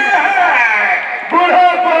ये है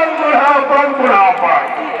बुढ़ापन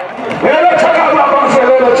ले लो छक्का, बुढ़ापन से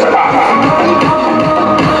ले लो छक्का।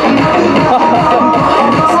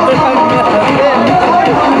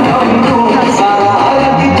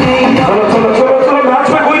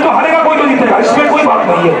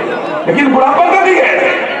 लेकिन बुढ़ापा का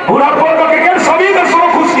क्रिकेट सभी दर्शकों को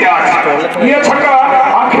खुश किया। ये छक्का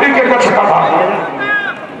आखिरी विकेट का छक्का था।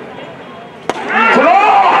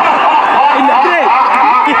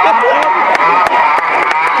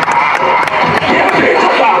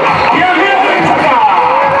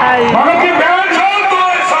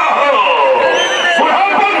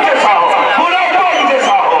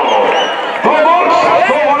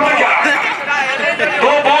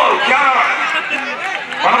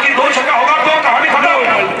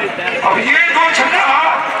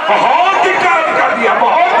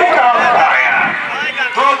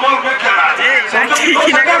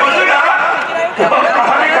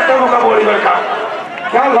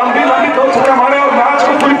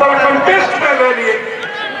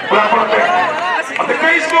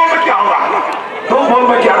 बॉल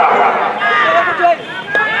में 11।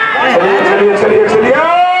 चलिए चलिए चलिए चलिए,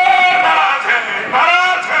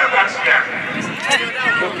 नाराज है बैट्समैन,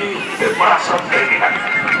 क्योंकि ये बड़ा शब्द है।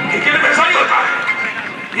 क्रिकेट में ऐसा ही होता है,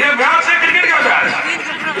 ये मैच है क्रिकेट का मैच,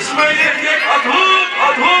 इसमें ये एक अद्भुत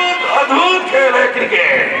अद्भुत अद्भुत खेल है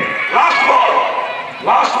क्रिकेट। लास्ट बॉल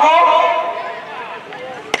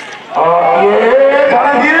और ये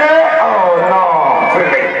जाना दिए और नो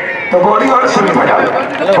तो बॉलिंग और सेमीफाइनल,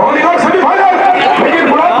 बॉलिंग और सेमीफाइनल, लेकिन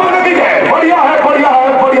बुढ़ापन का क्रिकेट बढ़िया है बढ़िया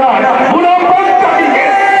है बढ़िया है। बुढ़ापन का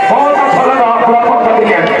क्रिकेट बहुत अच्छा लगा, बुढ़ापन का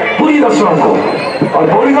क्रिकेट पूरी दर्शकों को। और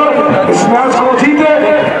बॉलिंगर इस मैच को जीते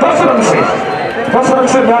 10 रन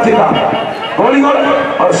से मैच जीता बॉलिंगर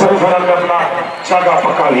और सेमीफाइनल में अपना चाका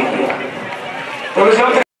पक्का ले किया। तो